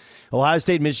win. Ohio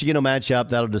State, Michigan will match up.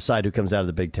 That'll decide who comes out of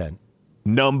the Big Ten.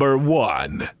 Number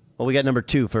 1. Well, we got number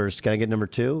 2 first. Can I get number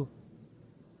 2?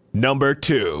 Number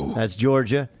 2. That's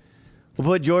Georgia. We'll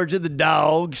put Georgia, the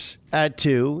Dogs, at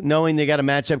 2, knowing they got a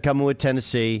matchup coming with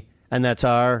Tennessee, and that's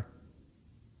our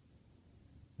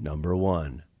number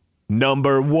 1.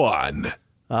 Number 1.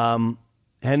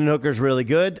 Hendon Hooker's really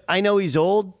good. I know he's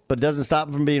old, but it doesn't stop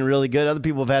him from being really good. Other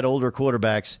people have had older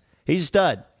quarterbacks. He's a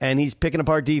stud, and he's picking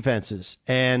apart defenses,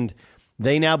 and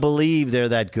they now believe they're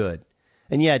that good.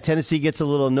 And, yeah, Tennessee gets a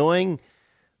little annoying,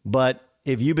 but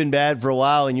if you've been bad for a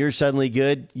while and you're suddenly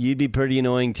good, you'd be pretty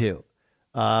annoying too.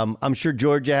 I'm sure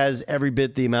Georgia has every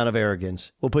bit the amount of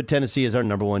arrogance. We'll put Tennessee as our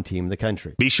number 1 team in the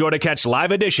country. Be sure to catch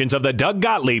live editions of the Doug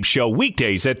Gottlieb Show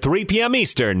weekdays at 3 p.m.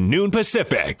 Eastern, noon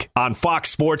Pacific, on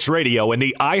Fox Sports Radio and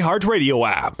the iHeartRadio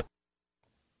app.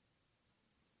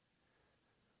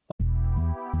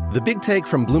 The Big Take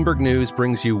from Bloomberg News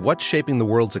brings you what's shaping the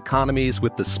world's economies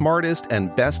with the smartest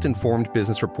and best-informed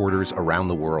business reporters around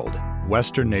the world.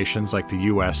 Western nations like the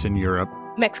U.S. and Europe.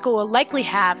 Mexico will likely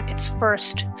have its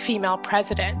first female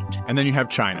president. And then you have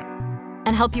China.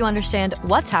 And help you understand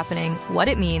what's happening, what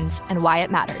it means, and why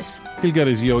it matters. He'll get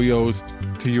his yo-yos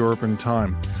to Europe in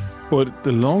time. But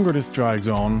the longer this drags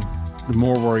on, the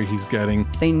more worry he's getting.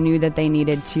 They knew that they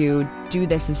needed to do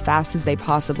this as fast as they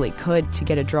possibly could to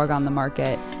get a drug on the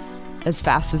market as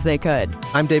fast as they could.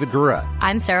 I'm David Gura.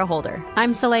 I'm Sarah Holder.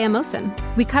 I'm Saleha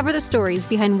Mohsen. We cover the stories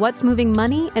behind what's moving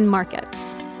money and markets.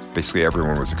 Basically,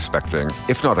 everyone was expecting,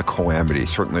 if not a calamity,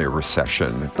 certainly a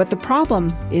recession. But the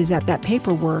problem is that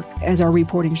paperwork, as our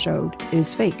reporting showed,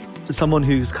 is fake. As someone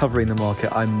who's covering the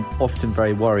market, I'm often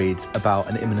very worried about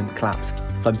an imminent collapse.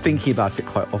 I'm thinking about it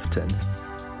quite often.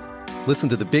 Listen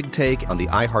to The Big Take on the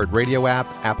iHeartRadio app,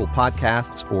 Apple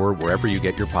Podcasts, or wherever you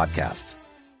get your podcasts.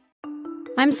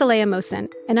 I'm Saleha Mohsen,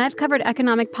 and I've covered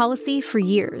economic policy for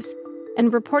years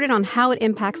and reported on how it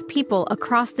impacts people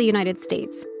across the United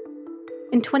States.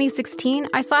 In 2016,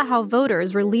 I saw how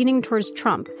voters were leaning towards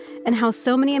Trump and how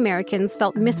so many Americans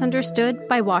felt misunderstood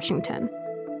by Washington.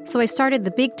 So I started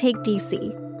the Big Take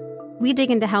DC. We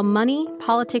dig into how money,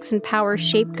 politics, and power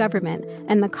shape government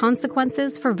and the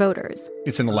consequences for voters.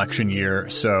 It's an election year,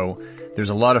 so there's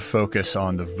a lot of focus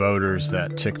on the voters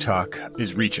that TikTok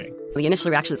is reaching. The initial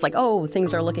reaction is like, oh,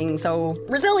 things are looking so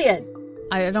resilient.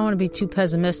 I don't want to be too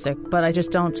pessimistic, but I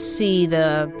just don't see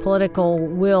the political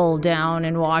will down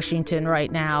in Washington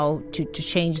right now to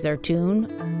change their tune.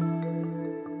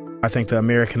 I think the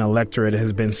American electorate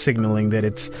has been signaling that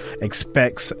it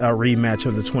expects a rematch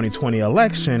of the 2020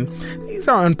 election. These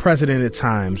are unprecedented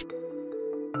times.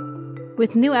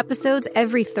 With new episodes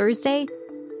every Thursday,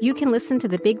 you can listen to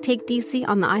the Big Take DC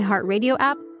on the iHeartRadio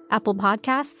app, Apple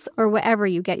Podcasts, or wherever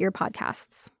you get your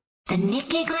podcasts. The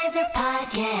Nikki Glaser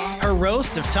Podcast. Her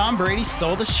roast of Tom Brady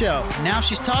stole the show. Now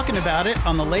she's talking about it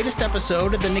on the latest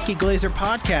episode of the Nikki Glaser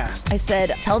Podcast. I said,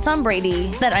 tell Tom Brady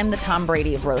that I'm the Tom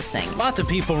Brady of roasting. Lots of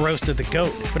people roasted the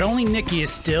GOAT, but only Nikki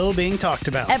is still being talked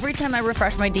about. Every time I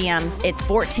refresh my DMs, it's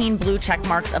 14 blue check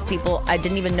marks of people I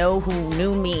didn't even know who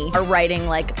knew me are writing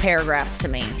like paragraphs to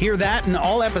me. Hear that in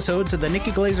all episodes of the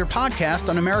Nikki Glaser Podcast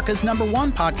on America's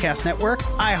 #1 podcast network,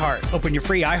 iHeart. Open your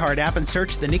free iHeart app and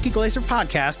search the Nikki Glaser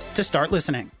Podcast to start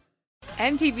listening.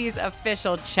 MTV's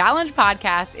official Challenge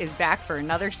podcast is back for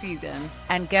another season.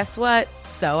 And guess what?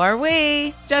 So are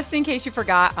we. Just in case you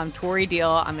forgot, I'm Tori Deal.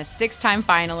 I'm a 6-time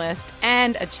finalist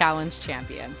and a Challenge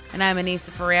champion. And I'm Anissa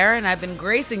Ferreira, and I've been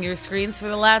gracing your screens for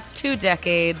the last 2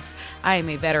 decades. I am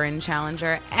a veteran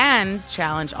challenger and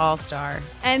Challenge All-Star.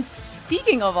 And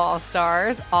speaking of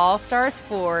All-Stars, All-Stars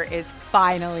 4 is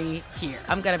finally here.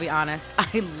 I'm going to be honest.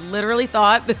 I literally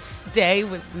thought this day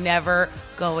was never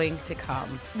going to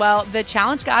come. Well, the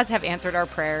Challenge gods have answered our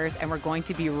prayers, and we're going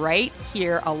to be right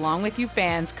here along with you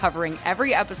fans covering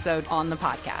every episode on the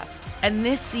podcast. And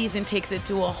this season takes it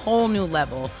to a whole new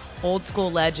level. Old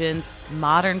school legends,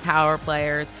 modern power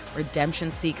players,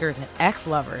 redemption seekers, and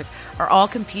ex-lovers are all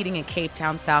competing in Cape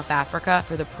Town, South Africa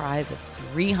for the prize of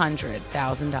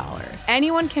 $300,000.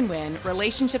 Anyone can win,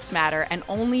 relationships matter, and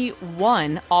only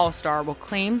one All-Star will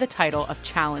claim the title of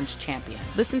Challenge champion.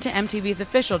 Listen to MTV's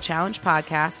official Challenge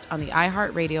podcast on the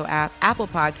iHeartRadio app, Apple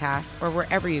Podcasts, or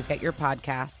wherever you get your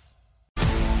podcasts.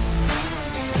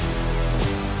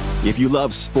 If you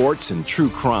love sports and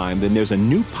true crime, then there's a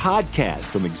new podcast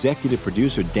from executive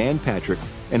producer Dan Patrick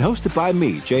and hosted by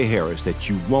me, Jay Harris, that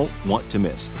you won't want to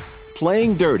miss.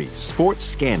 Playing Dirty: Sports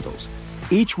Scandals.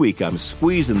 Each week, I'm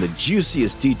squeezing the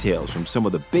juiciest details from some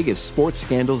of the biggest sports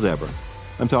scandals ever.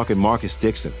 I'm talking Marcus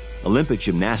Dixon, Olympic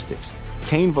gymnastics,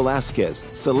 Cain Velasquez,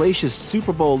 salacious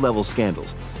Super Bowl-level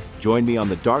scandals. Join me on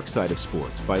the dark side of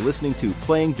sports by listening to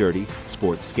Playing Dirty: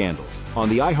 Sports Scandals on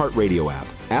the iHeartRadio app,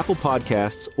 Apple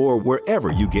Podcasts, or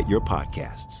wherever you get your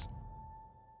podcasts.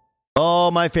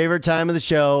 Oh, my favorite time of the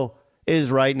show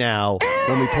is right now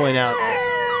when we point out.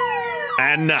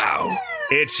 And now,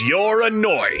 it's your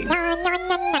annoying.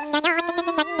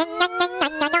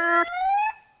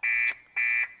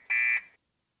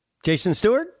 Jason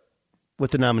Stewart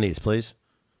with the nominees, please.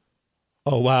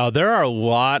 Oh, wow. There are a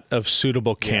lot of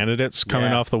suitable candidates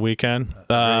coming off the weekend.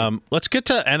 Let's get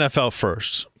to NFL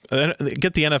first.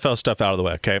 Get the NFL stuff out of the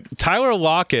way, okay? Tyler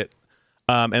Lockett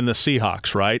and the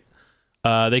Seahawks, right?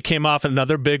 They came off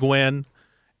another big win,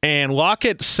 and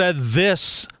Lockett said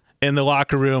this in the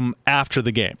locker room after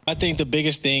the game. I think the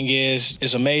biggest thing is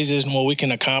it's amazing what we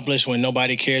can accomplish when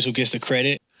nobody cares who gets the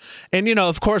credit. And, you know,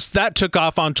 of course, that took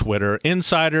off on Twitter.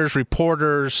 Insiders,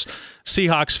 reporters,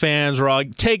 Seahawks fans were all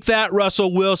like, take that,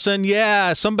 Russell Wilson.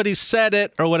 Yeah, somebody said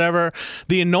it or whatever.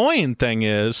 The annoying thing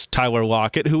is Tyler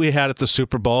Lockett, who we had at the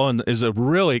Super Bowl and is a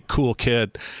really cool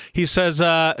kid. He says,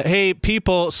 hey,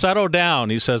 people, settle down,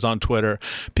 he says on Twitter.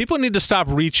 People need to stop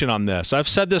reaching on this. I've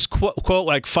said this quote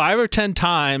like 5 or 10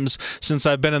 times since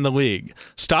I've been in the league.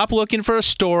 Stop looking for a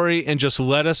story and just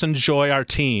let us enjoy our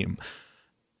team.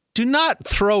 Do not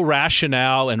throw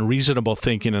rationale and reasonable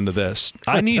thinking into this.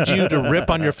 I need you to rip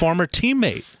on your former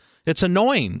teammate. It's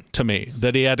annoying to me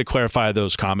that he had to clarify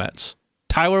those comments.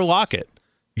 Tyler Lockett,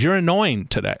 you're annoying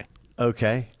today.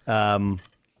 Okay.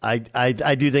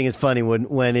 I do think it's funny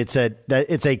when it's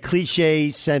a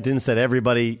cliche sentence that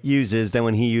everybody uses. Then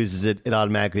when he uses it, it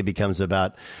automatically becomes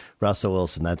about Russell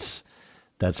Wilson. That's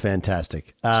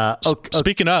fantastic.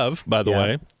 Speaking of, by the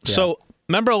way, so.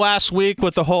 Remember last week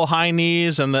with the whole high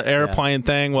knees and the airplane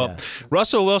thing? Well,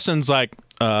 Russell Wilson's like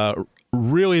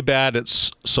really bad at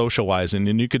socializing,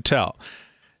 and you could tell.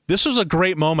 This was a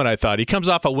great moment, I thought. He comes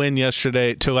off a win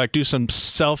yesterday to like do some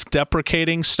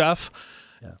self-deprecating stuff.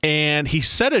 And he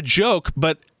said a joke,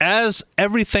 but as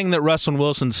everything that Russell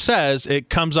Wilson says, it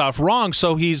comes off wrong.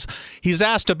 So he's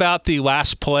asked about the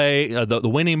last play, the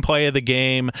winning play of the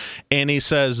game, and he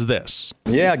says this.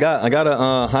 Yeah, I got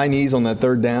a high knees on that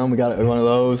third down. We got one of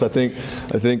those. I think.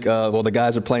 Well, the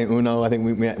guys are playing Uno. I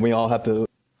think we all have to.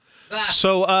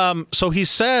 So he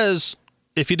says,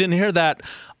 if you didn't hear that,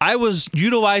 I was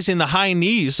utilizing the high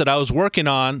knees that I was working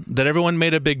on that everyone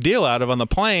made a big deal out of on the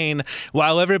plane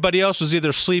while everybody else was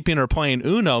either sleeping or playing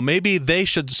Uno. Maybe they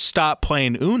should stop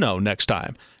playing Uno next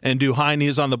time and do high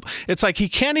knees on the... It's like he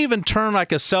can't even turn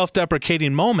like a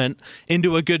self-deprecating moment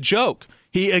into a good joke.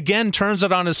 He, again, turns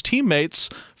it on his teammates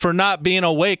for not being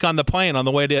awake on the plane on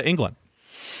the way to England.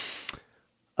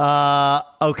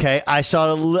 Okay, I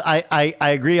saw. I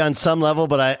agree on some level,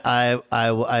 but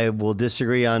I will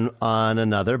disagree on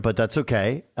another. But that's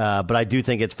okay. But I do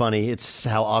think it's funny. It's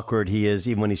how awkward he is,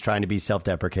 even when he's trying to be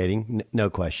self-deprecating.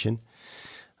 No question.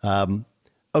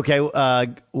 Okay.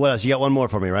 What else? You got one more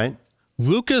for me, right?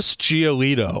 Lucas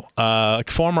Giolito,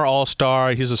 former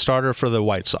All-Star. He's a starter for the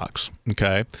White Sox.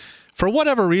 Okay. For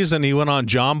whatever reason, he went on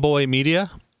John Boy Media.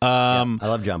 I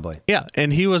love John Boy. Yeah,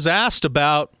 and he was asked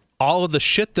about all of the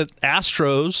shit that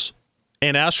Astros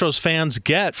and Astros fans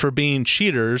get for being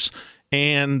cheaters,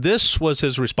 and this was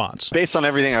his response. Based on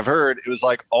everything I've heard, it was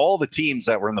like all the teams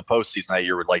that were in the postseason that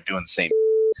year were like doing the same.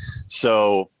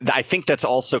 So I think that's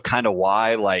also kind of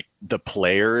why like the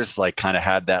players like kind of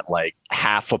had that like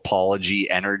half apology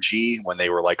energy when they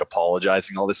were like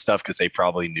apologizing all this stuff, because they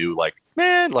probably knew like,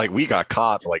 man, like we got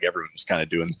caught, like everyone was kind of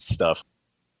doing this stuff.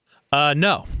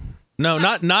 No,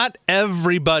 not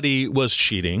everybody was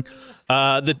cheating.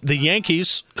 The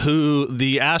Yankees, who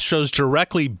the Astros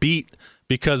directly beat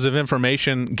because of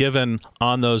information given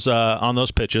on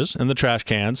those pitches in the trash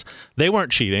cans, they weren't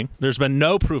cheating. There's been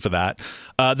no proof of that.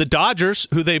 The Dodgers,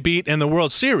 who they beat in the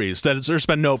World Series, there's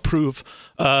been no proof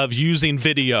of using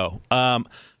video.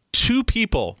 2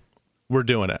 people were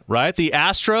doing it, right? The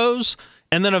Astros,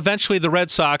 and then eventually the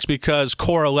Red Sox, because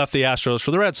Cora left the Astros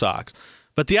for the Red Sox.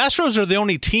 But the Astros are the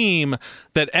only team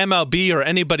that MLB or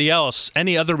anybody else,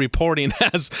 any other reporting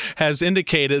has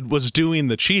indicated was doing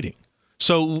the cheating.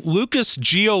 So Lucas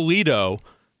Giolito,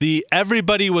 the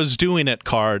everybody was doing it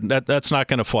card, that's not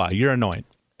going to fly. You're annoying.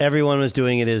 Everyone was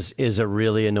doing it is a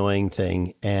really annoying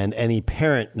thing, and any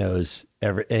parent knows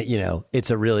it's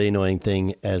a really annoying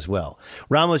thing as well.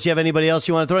 Ramos, you have anybody else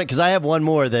you want to throw in? Because I have one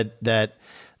more that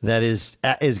is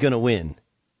going to win.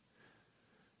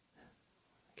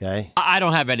 Okay. I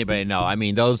don't have anybody. No, I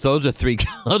mean those are 3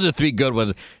 good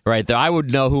ones right there. I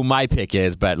would know who my pick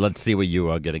is, but let's see what you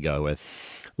are going to go with.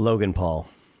 Logan Paul.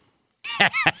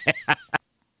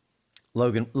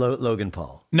 Logan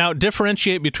Paul. Now,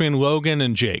 differentiate between Logan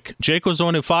and Jake. Jake was the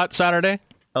one who fought Saturday?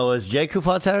 Oh, was Jake who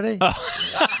fought Saturday? Oh.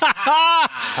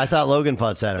 I thought Logan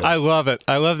fought Saturday. I love it.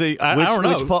 I love the... I don't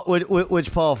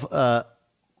know.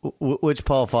 Which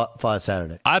Paul fought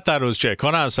Saturday? I thought it was Jake.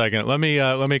 Hold on a second. Let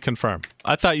me confirm.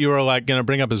 I thought you were like going to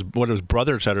bring up what his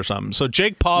brother said or something. So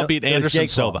Jake Paul beat Anderson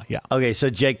Silva. Yeah. Okay,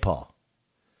 so Jake Paul.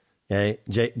 Okay,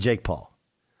 Jake Paul.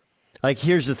 Like,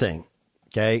 here's the thing,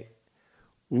 okay?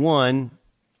 One,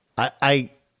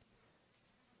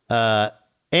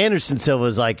 Anderson Silva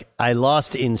is like, I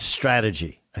lost in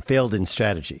strategy. I failed in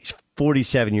strategy. He's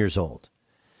 47 years old.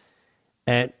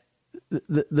 And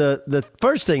the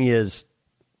first thing is,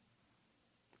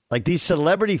 like, these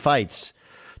celebrity fights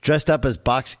dressed up as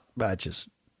boxing matches.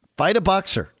 Fight a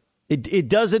boxer. It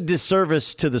does a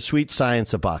disservice to the sweet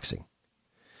science of boxing,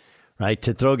 right?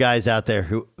 To throw guys out there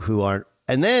who aren't.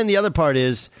 And then the other part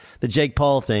is the Jake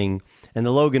Paul thing and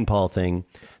the Logan Paul thing.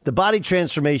 The body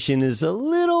transformation is a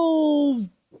little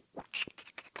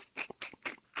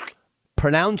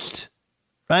pronounced,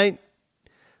 right?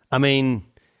 I mean,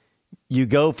 you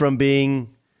go from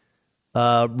being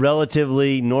a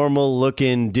relatively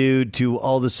normal-looking dude to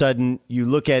all of a sudden you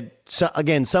look at,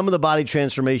 again, some of the body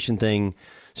transformation thing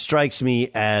strikes me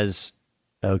as,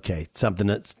 okay, something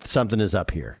is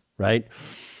up here, right?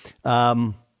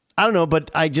 I don't know, but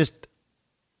I get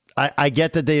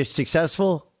that they're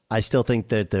successful. I still think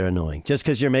that they're annoying. Just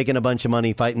because you're making a bunch of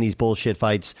money fighting these bullshit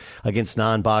fights against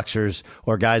non-boxers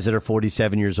or guys that are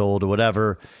 47 years old or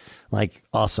whatever, like,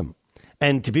 awesome.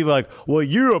 And to people like, well,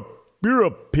 you're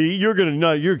a P. You're gonna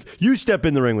know. You step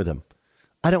in the ring with him.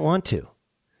 I don't want to.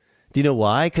 Do you know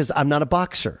why? Because I'm not a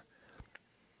boxer.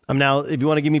 Now, if you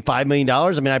want to give me $5 million,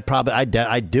 I mean,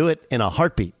 I'd do it in a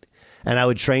heartbeat. And I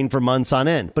would train for months on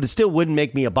end, but it still wouldn't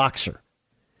make me a boxer.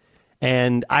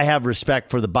 And I have respect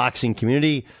for the boxing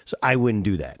community, so I wouldn't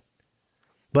do that.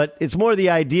 But it's more the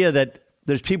idea that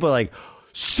there's people like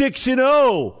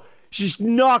 6-0, just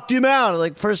knocked him out.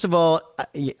 Like, first of all,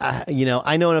 I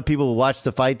know enough people who watch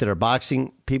the fight that are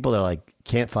boxing people that are like,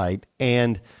 can't fight,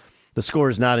 and the score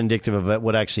is not indicative of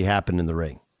what actually happened in the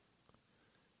ring.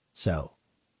 So,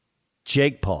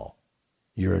 Jake Paul,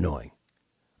 you're annoying.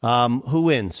 Who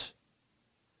wins?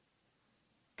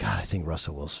 God, I think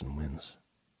Russell Wilson wins.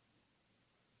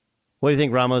 What do you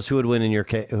think, Ramos? Who would win in your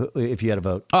case if you had a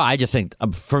vote? Oh, I just think,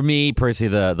 for me,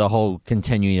 personally, the whole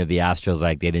continuing of the Astros,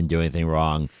 like they didn't do anything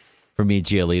wrong. For me,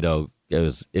 Giolito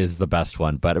is the best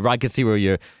one. But I can see where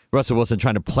you're Russell Wilson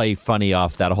trying to play funny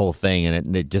off that whole thing,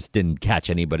 and it just didn't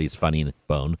catch anybody's funny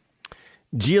bone.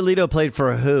 Giolito played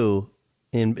for who?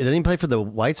 Didn't he play for the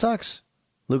White Sox?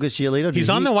 Lucas Giolito? He's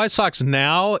on the White Sox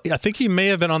now. I think he may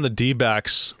have been on the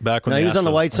D-backs back when. No, he was on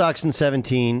the White Sox in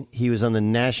 17. He was on the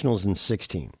Nationals in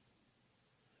 16.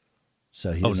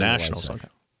 So he was Nationals. Okay.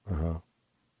 Uh-huh.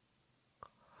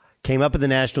 Came up in the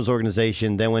Nationals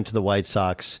organization, then went to the White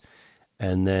Sox,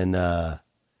 and then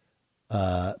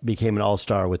became an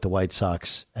all-star with the White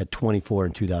Sox at 24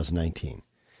 in 2019.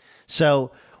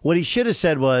 So what he should have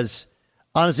said was,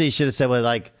 honestly,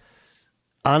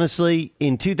 honestly,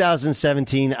 in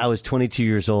 2017, I was 22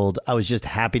 years old. I was just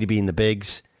happy to be in the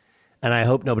bigs, and I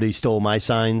hope nobody stole my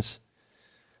signs.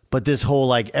 But this whole,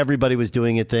 like, everybody was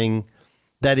doing a thing,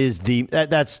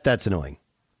 that's annoying.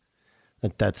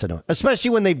 That's annoying,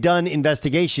 especially when they've done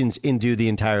investigations into the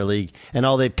entire league and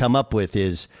all they've come up with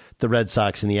is the Red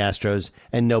Sox and the Astros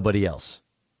and nobody else.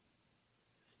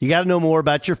 You got to know more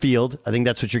about your field. I think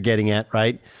that's what you're getting at,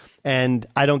 right? And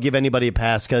I don't give anybody a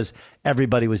pass because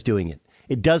everybody was doing it.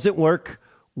 It doesn't work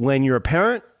when you're a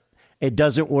parent. It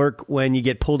doesn't work when you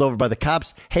get pulled over by the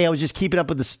cops. Hey, I was just keeping up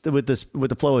with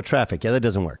the flow of traffic. Yeah, that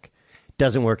doesn't work. It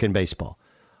doesn't work in baseball.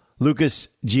 Lucas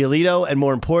Giolito, and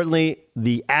more importantly,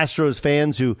 the Astros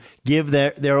fans who give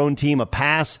their own team a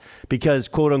pass because,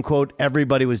 quote unquote,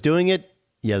 everybody was doing it.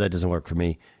 Yeah, that doesn't work for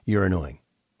me. You're annoying.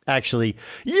 Actually,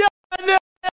 yeah.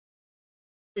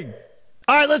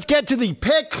 All right, let's get to the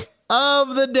pick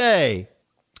of the day.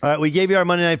 All right, we gave you our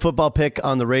Monday Night Football pick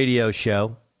on the radio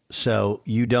show, so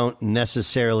you don't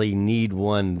necessarily need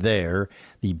one there.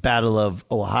 The Battle of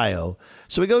Ohio.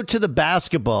 So we go to the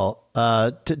basketball,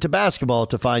 to basketball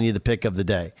to find you the pick of the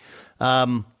day.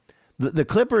 The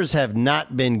Clippers have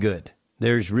not been good.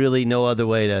 There's really no other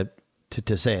way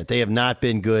to say it. They have not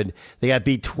been good. They got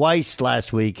beat twice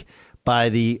last week by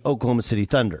the Oklahoma City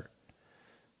Thunder.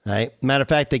 Right? Matter of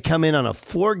fact, they come in on a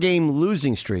 4-game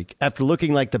losing streak after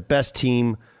looking like the best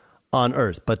team on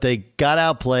earth. But they got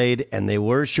outplayed and they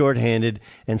were shorthanded.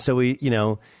 And so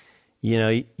you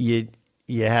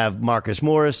have Marcus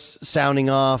Morris sounding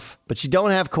off, but you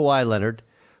don't have Kawhi Leonard,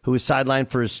 who was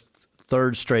sidelined for his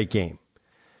 3rd straight game.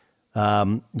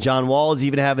 John Wall is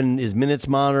even having his minutes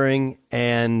monitoring,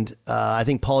 and I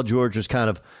think Paul George was kind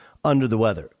of under the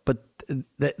weather. But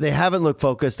they haven't looked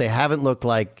focused. They haven't looked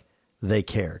like they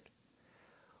cared.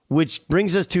 Which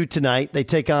brings us to tonight. They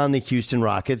take on the Houston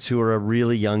Rockets, who are a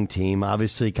really young team.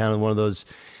 Obviously, kind of one of those,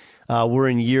 we're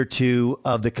in year 2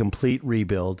 of the complete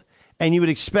rebuild. And you would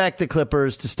expect the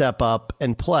Clippers to step up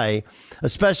and play,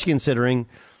 especially considering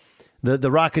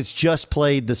the Rockets just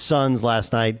played the Suns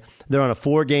last night. They're on a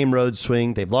 4-game road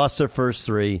swing. They've lost their first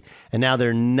 3, and now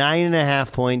they're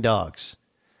 9.5-point dogs.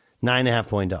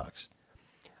 9.5-point dogs.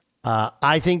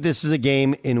 I think this is a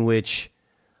game in which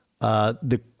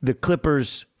the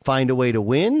Clippers find a way to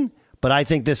win, but I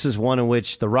think this is one in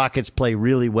which the Rockets play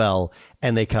really well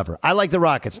and they cover. I like the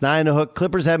Rockets. 9 a hook.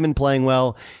 Clippers haven't been playing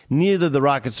well. Neither the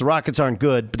Rockets. The Rockets aren't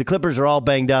good, but the Clippers are all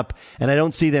banged up, and I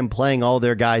don't see them playing all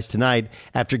their guys tonight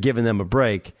after giving them a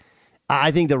break. I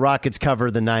think the Rockets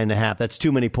cover the 9.5. That's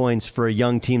too many points for a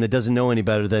young team that doesn't know any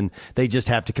better than they just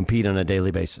have to compete on a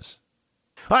daily basis.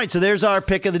 All right, so there's our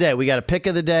pick of the day. We got a pick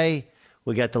of the day.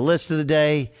 We got the list of the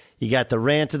day. You got the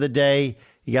rant of the day.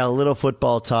 You got a little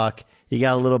football talk. You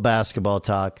got a little basketball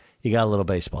talk. You got a little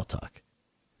baseball talk.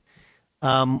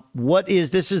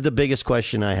 This is the biggest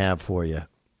question I have for you,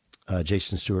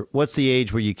 Jason Stewart. What's the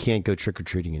age where you can't go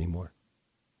trick-or-treating anymore?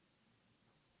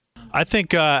 I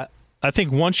think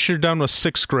once you're done with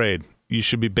 6th grade, you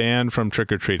should be banned from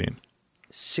trick-or-treating.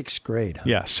 6th grade, huh?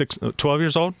 Yeah, 12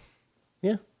 years old?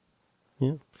 Yeah.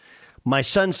 My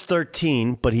son's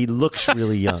 13, but he looks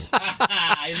really young.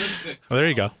 Well, there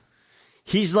you go.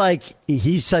 He's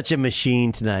such a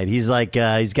machine tonight. He's like,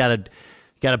 he's got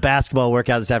a basketball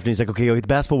workout this afternoon. He's like, okay, I'll get the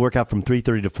basketball workout from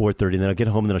 3:30 to 4:30, and then I'll get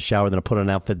home, and then I'll shower, then I'll put on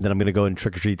an outfit, and then I'm going to go and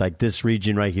trick-or-treat like this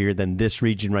region right here, then this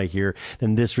region right here,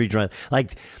 then this region right.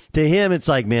 Like, to him, it's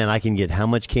like, man, I can get how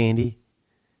much candy?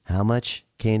 How much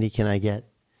candy can I get?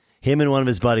 Him and one of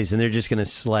his buddies, and they're just going to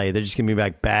slay. They're just going to be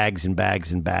like bags and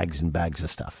bags and bags and bags of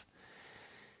stuff.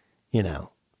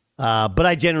 But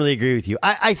I generally agree with you.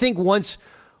 I think once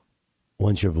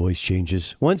your voice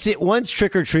changes, once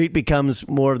trick or treat becomes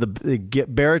more of the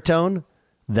baritone,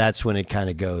 that's when it kind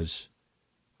of goes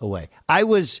away. I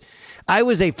was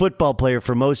a football player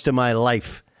for most of my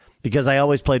life because I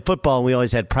always played football and we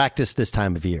always had practice this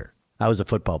time of year. I was a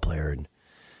football player and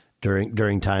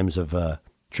during times of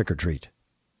trick or treat.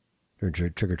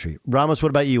 Ramos, what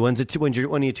about you? When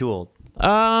are you too old?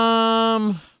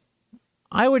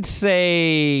 I would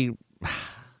say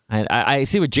I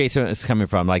see what Jason is coming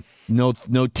from. Like no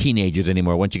teenagers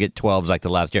anymore. Once you get 12s like the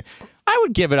last year, I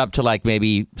would give it up to like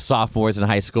maybe sophomores in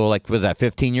high school. Like was that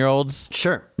 15-year-olds?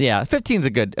 Sure. Yeah, 15's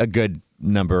a good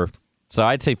number. So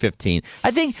I'd say 15.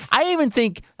 I even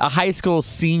think a high school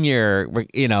senior,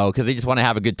 because they just want to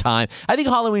have a good time. I think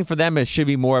Halloween for them should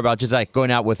be more about just like going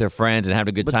out with their friends and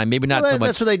having a good time. Maybe not so much.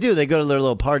 That's what they do. They go to their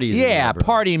little parties. Yeah,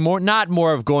 partying more, not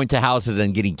more of going to houses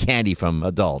and getting candy from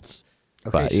adults.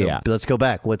 Okay, but, let's go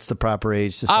back. What's the proper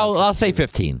age to start? I'll say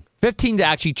 15. 15 to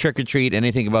actually trick or treat.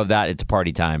 Anything above that, it's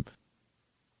party time.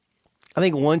 I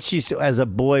think as a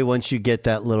boy, once you get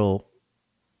that little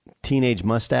teenage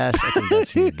mustache, I think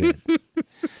that's really good.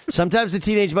 Sometimes the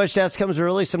teenage mustache comes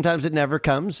early, sometimes it never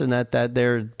comes, and that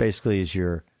there basically is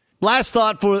your last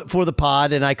thought for the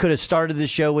pod. And I could have started the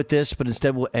show with this, but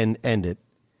instead we'll end it.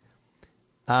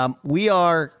 We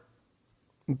are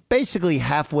basically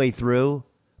halfway through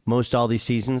most all these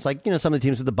seasons. Like, some of the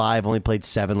teams with the bye have only played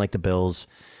 7, like the Bills.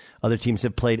 Other teams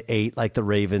have played 8, like the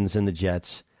Ravens and the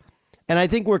Jets. And I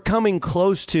think we're coming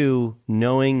close to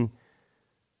knowing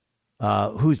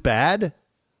who's bad,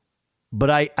 but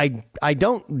I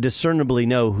don't discernibly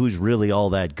know who's really all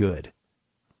that good,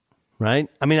 right?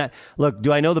 I mean, look,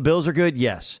 do I know the Bills are good?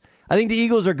 Yes. I think the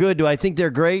Eagles are good. Do I think they're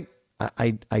great?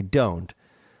 I don't.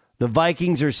 The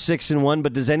Vikings are 6-1,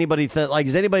 but does anybody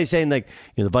is anybody saying the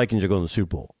Vikings are going to the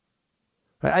Super Bowl?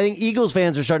 I think Eagles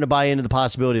fans are starting to buy into the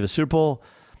possibility of a Super Bowl.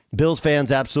 Bills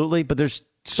fans, absolutely, but there's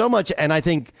so much, and I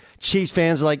think Chiefs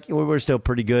fans are like, we're still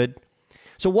pretty good.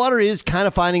 So water is kind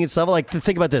of finding its level. Like,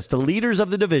 think about this. The leaders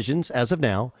of the divisions, as of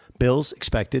now, Bills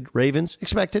expected, Ravens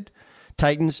expected,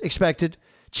 Titans expected,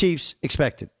 Chiefs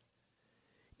expected.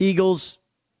 Eagles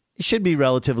should be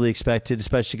relatively expected,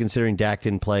 especially considering Dak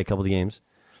didn't play a couple of games.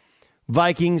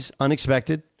 Vikings,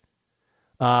 unexpected.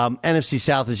 NFC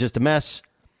South is just a mess.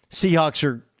 Seahawks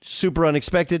are super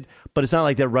unexpected, but it's not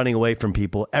like they're running away from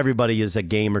people. Everybody is a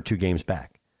game or 2 games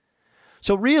back.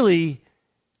 So really,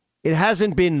 it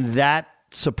hasn't been that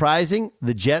surprising.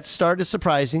 The Jets started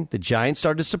surprising. The Giants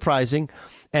started surprising.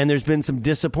 And there's been some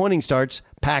disappointing starts,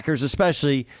 Packers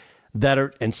especially, and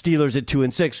Steelers at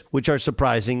 2-6, which are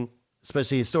surprising,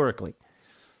 especially historically.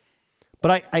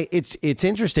 But it's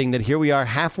interesting that here we are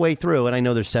halfway through, and I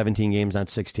know there's 17 games, not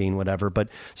 16, whatever. But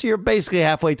so you're basically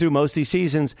halfway through most of these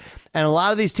seasons, and a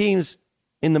lot of these teams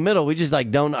in the middle, we just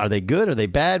don't. Are they good? Are they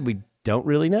bad? We don't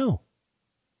really know.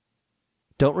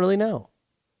 Don't really know.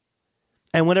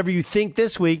 And whatever you think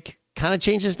this week kind of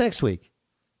changes next week.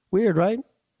 Weird, right?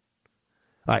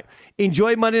 All right.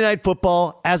 Enjoy Monday Night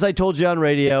Football. As I told you on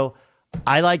radio,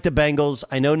 I like the Bengals.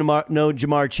 I know no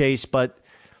Jamar Chase, but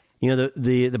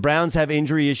the Browns have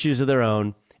injury issues of their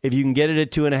own. If you can get it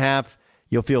at 2.5,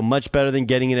 you'll feel much better than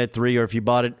getting it at 3, or if you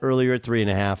bought it earlier at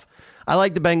 3.5. I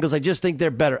like the Bengals. I just think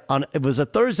they're better. If it was a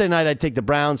Thursday night, I'd take the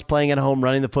Browns playing at home,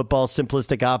 running the football,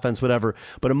 simplistic offense, whatever.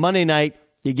 But a Monday night,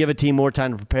 you give a team more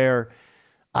time to prepare.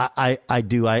 I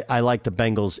do. I like the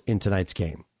Bengals in tonight's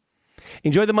game.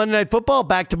 Enjoy the Monday Night Football.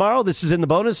 Back tomorrow. This is In the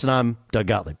Bonus, and I'm Doug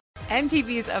Gottlieb.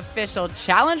 MTV's official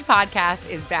Challenge podcast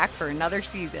is back for another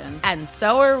season. And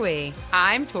so are we.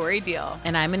 I'm Tori Deal.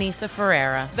 And I'm Anissa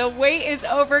Ferreira. The wait is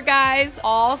over, guys.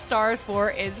 All Stars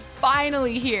 4 is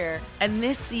finally here. And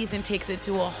this season takes it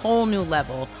to a whole new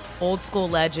level. Old school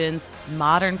legends,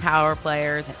 modern power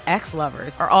players, and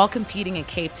ex-lovers are all competing in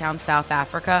Cape Town, South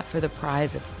Africa for the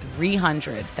prize of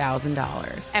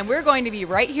 $300,000. And we're going to be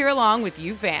right here along with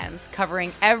you fans,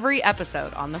 covering every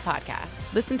episode on the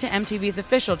podcast. Listen to MTV's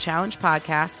official Challenge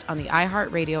podcast on the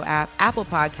iHeartRadio app, Apple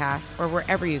Podcasts, or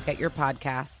wherever you get your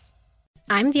podcasts.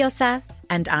 I'm Diosa.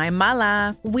 And I'm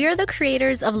Mala. We're the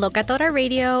creators of Locatora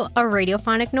Radio, a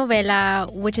radiophonic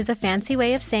novela, which is a fancy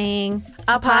way of saying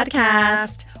a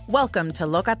podcast. Welcome to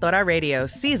Locatora Radio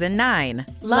Season 9.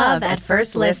 Love at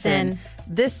First Listen.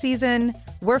 This season,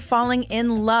 we're falling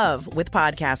in love with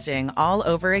podcasting all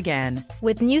over again.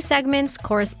 With new segments,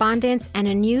 correspondence, and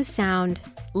a new sound.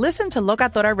 Listen to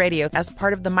Locatora Radio as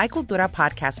part of the My Cultura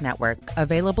Podcast Network.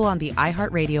 Available on the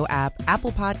iHeartRadio app,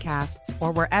 Apple Podcasts,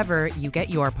 or wherever you get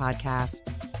your podcasts.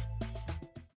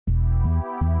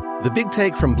 The Big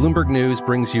Take from Bloomberg News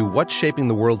brings you what's shaping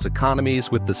the world's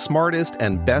economies with the smartest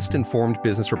and best-informed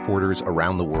business reporters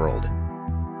around the world.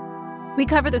 We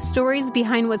cover the stories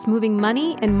behind what's moving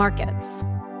money and markets.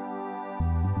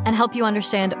 And help you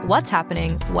understand what's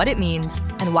happening, what it means,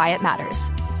 and why it matters.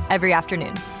 Every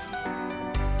afternoon.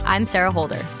 I'm Sarah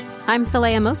Holder. I'm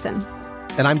Saleha Mohsen.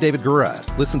 And I'm David Gura.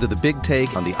 Listen to The Big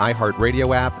Take on the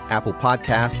iHeartRadio app, Apple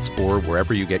Podcasts, or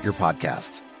wherever you get your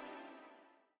podcasts.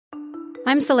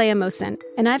 I'm Saleha Mohsen,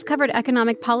 and I've covered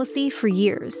economic policy for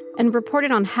years and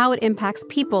reported on how it impacts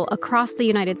people across the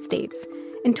United States.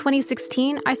 In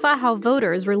 2016, I saw how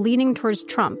voters were leaning towards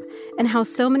Trump and how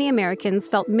so many Americans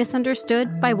felt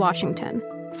misunderstood by Washington.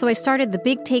 So I started The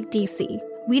Big Take DC.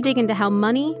 We dig into how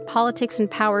money, politics, and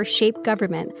power shape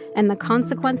government and the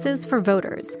consequences for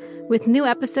voters. With new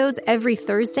episodes every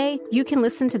Thursday, you can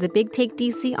listen to The Big Take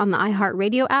DC on the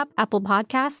iHeartRadio app, Apple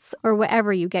Podcasts, or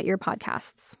wherever you get your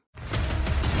podcasts.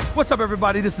 What's up,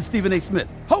 everybody? This is Stephen A. Smith,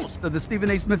 host of the Stephen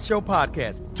A. Smith Show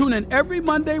podcast. Tune in every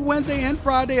Monday, Wednesday, and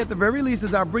Friday at the very least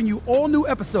as I bring you all new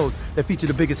episodes that feature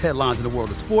the biggest headlines in the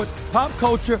world of sports, pop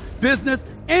culture, business,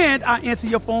 and I answer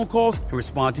your phone calls and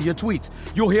respond to your tweets.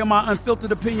 You'll hear my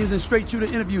unfiltered opinions and straight-shooter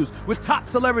interviews with top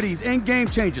celebrities and game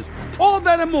changers. All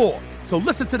that and more. So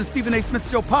listen to the Stephen A.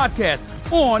 Smith Show podcast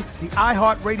on the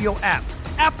iHeartRadio app,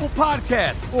 Apple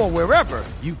Podcasts, or wherever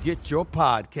you get your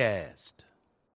podcast.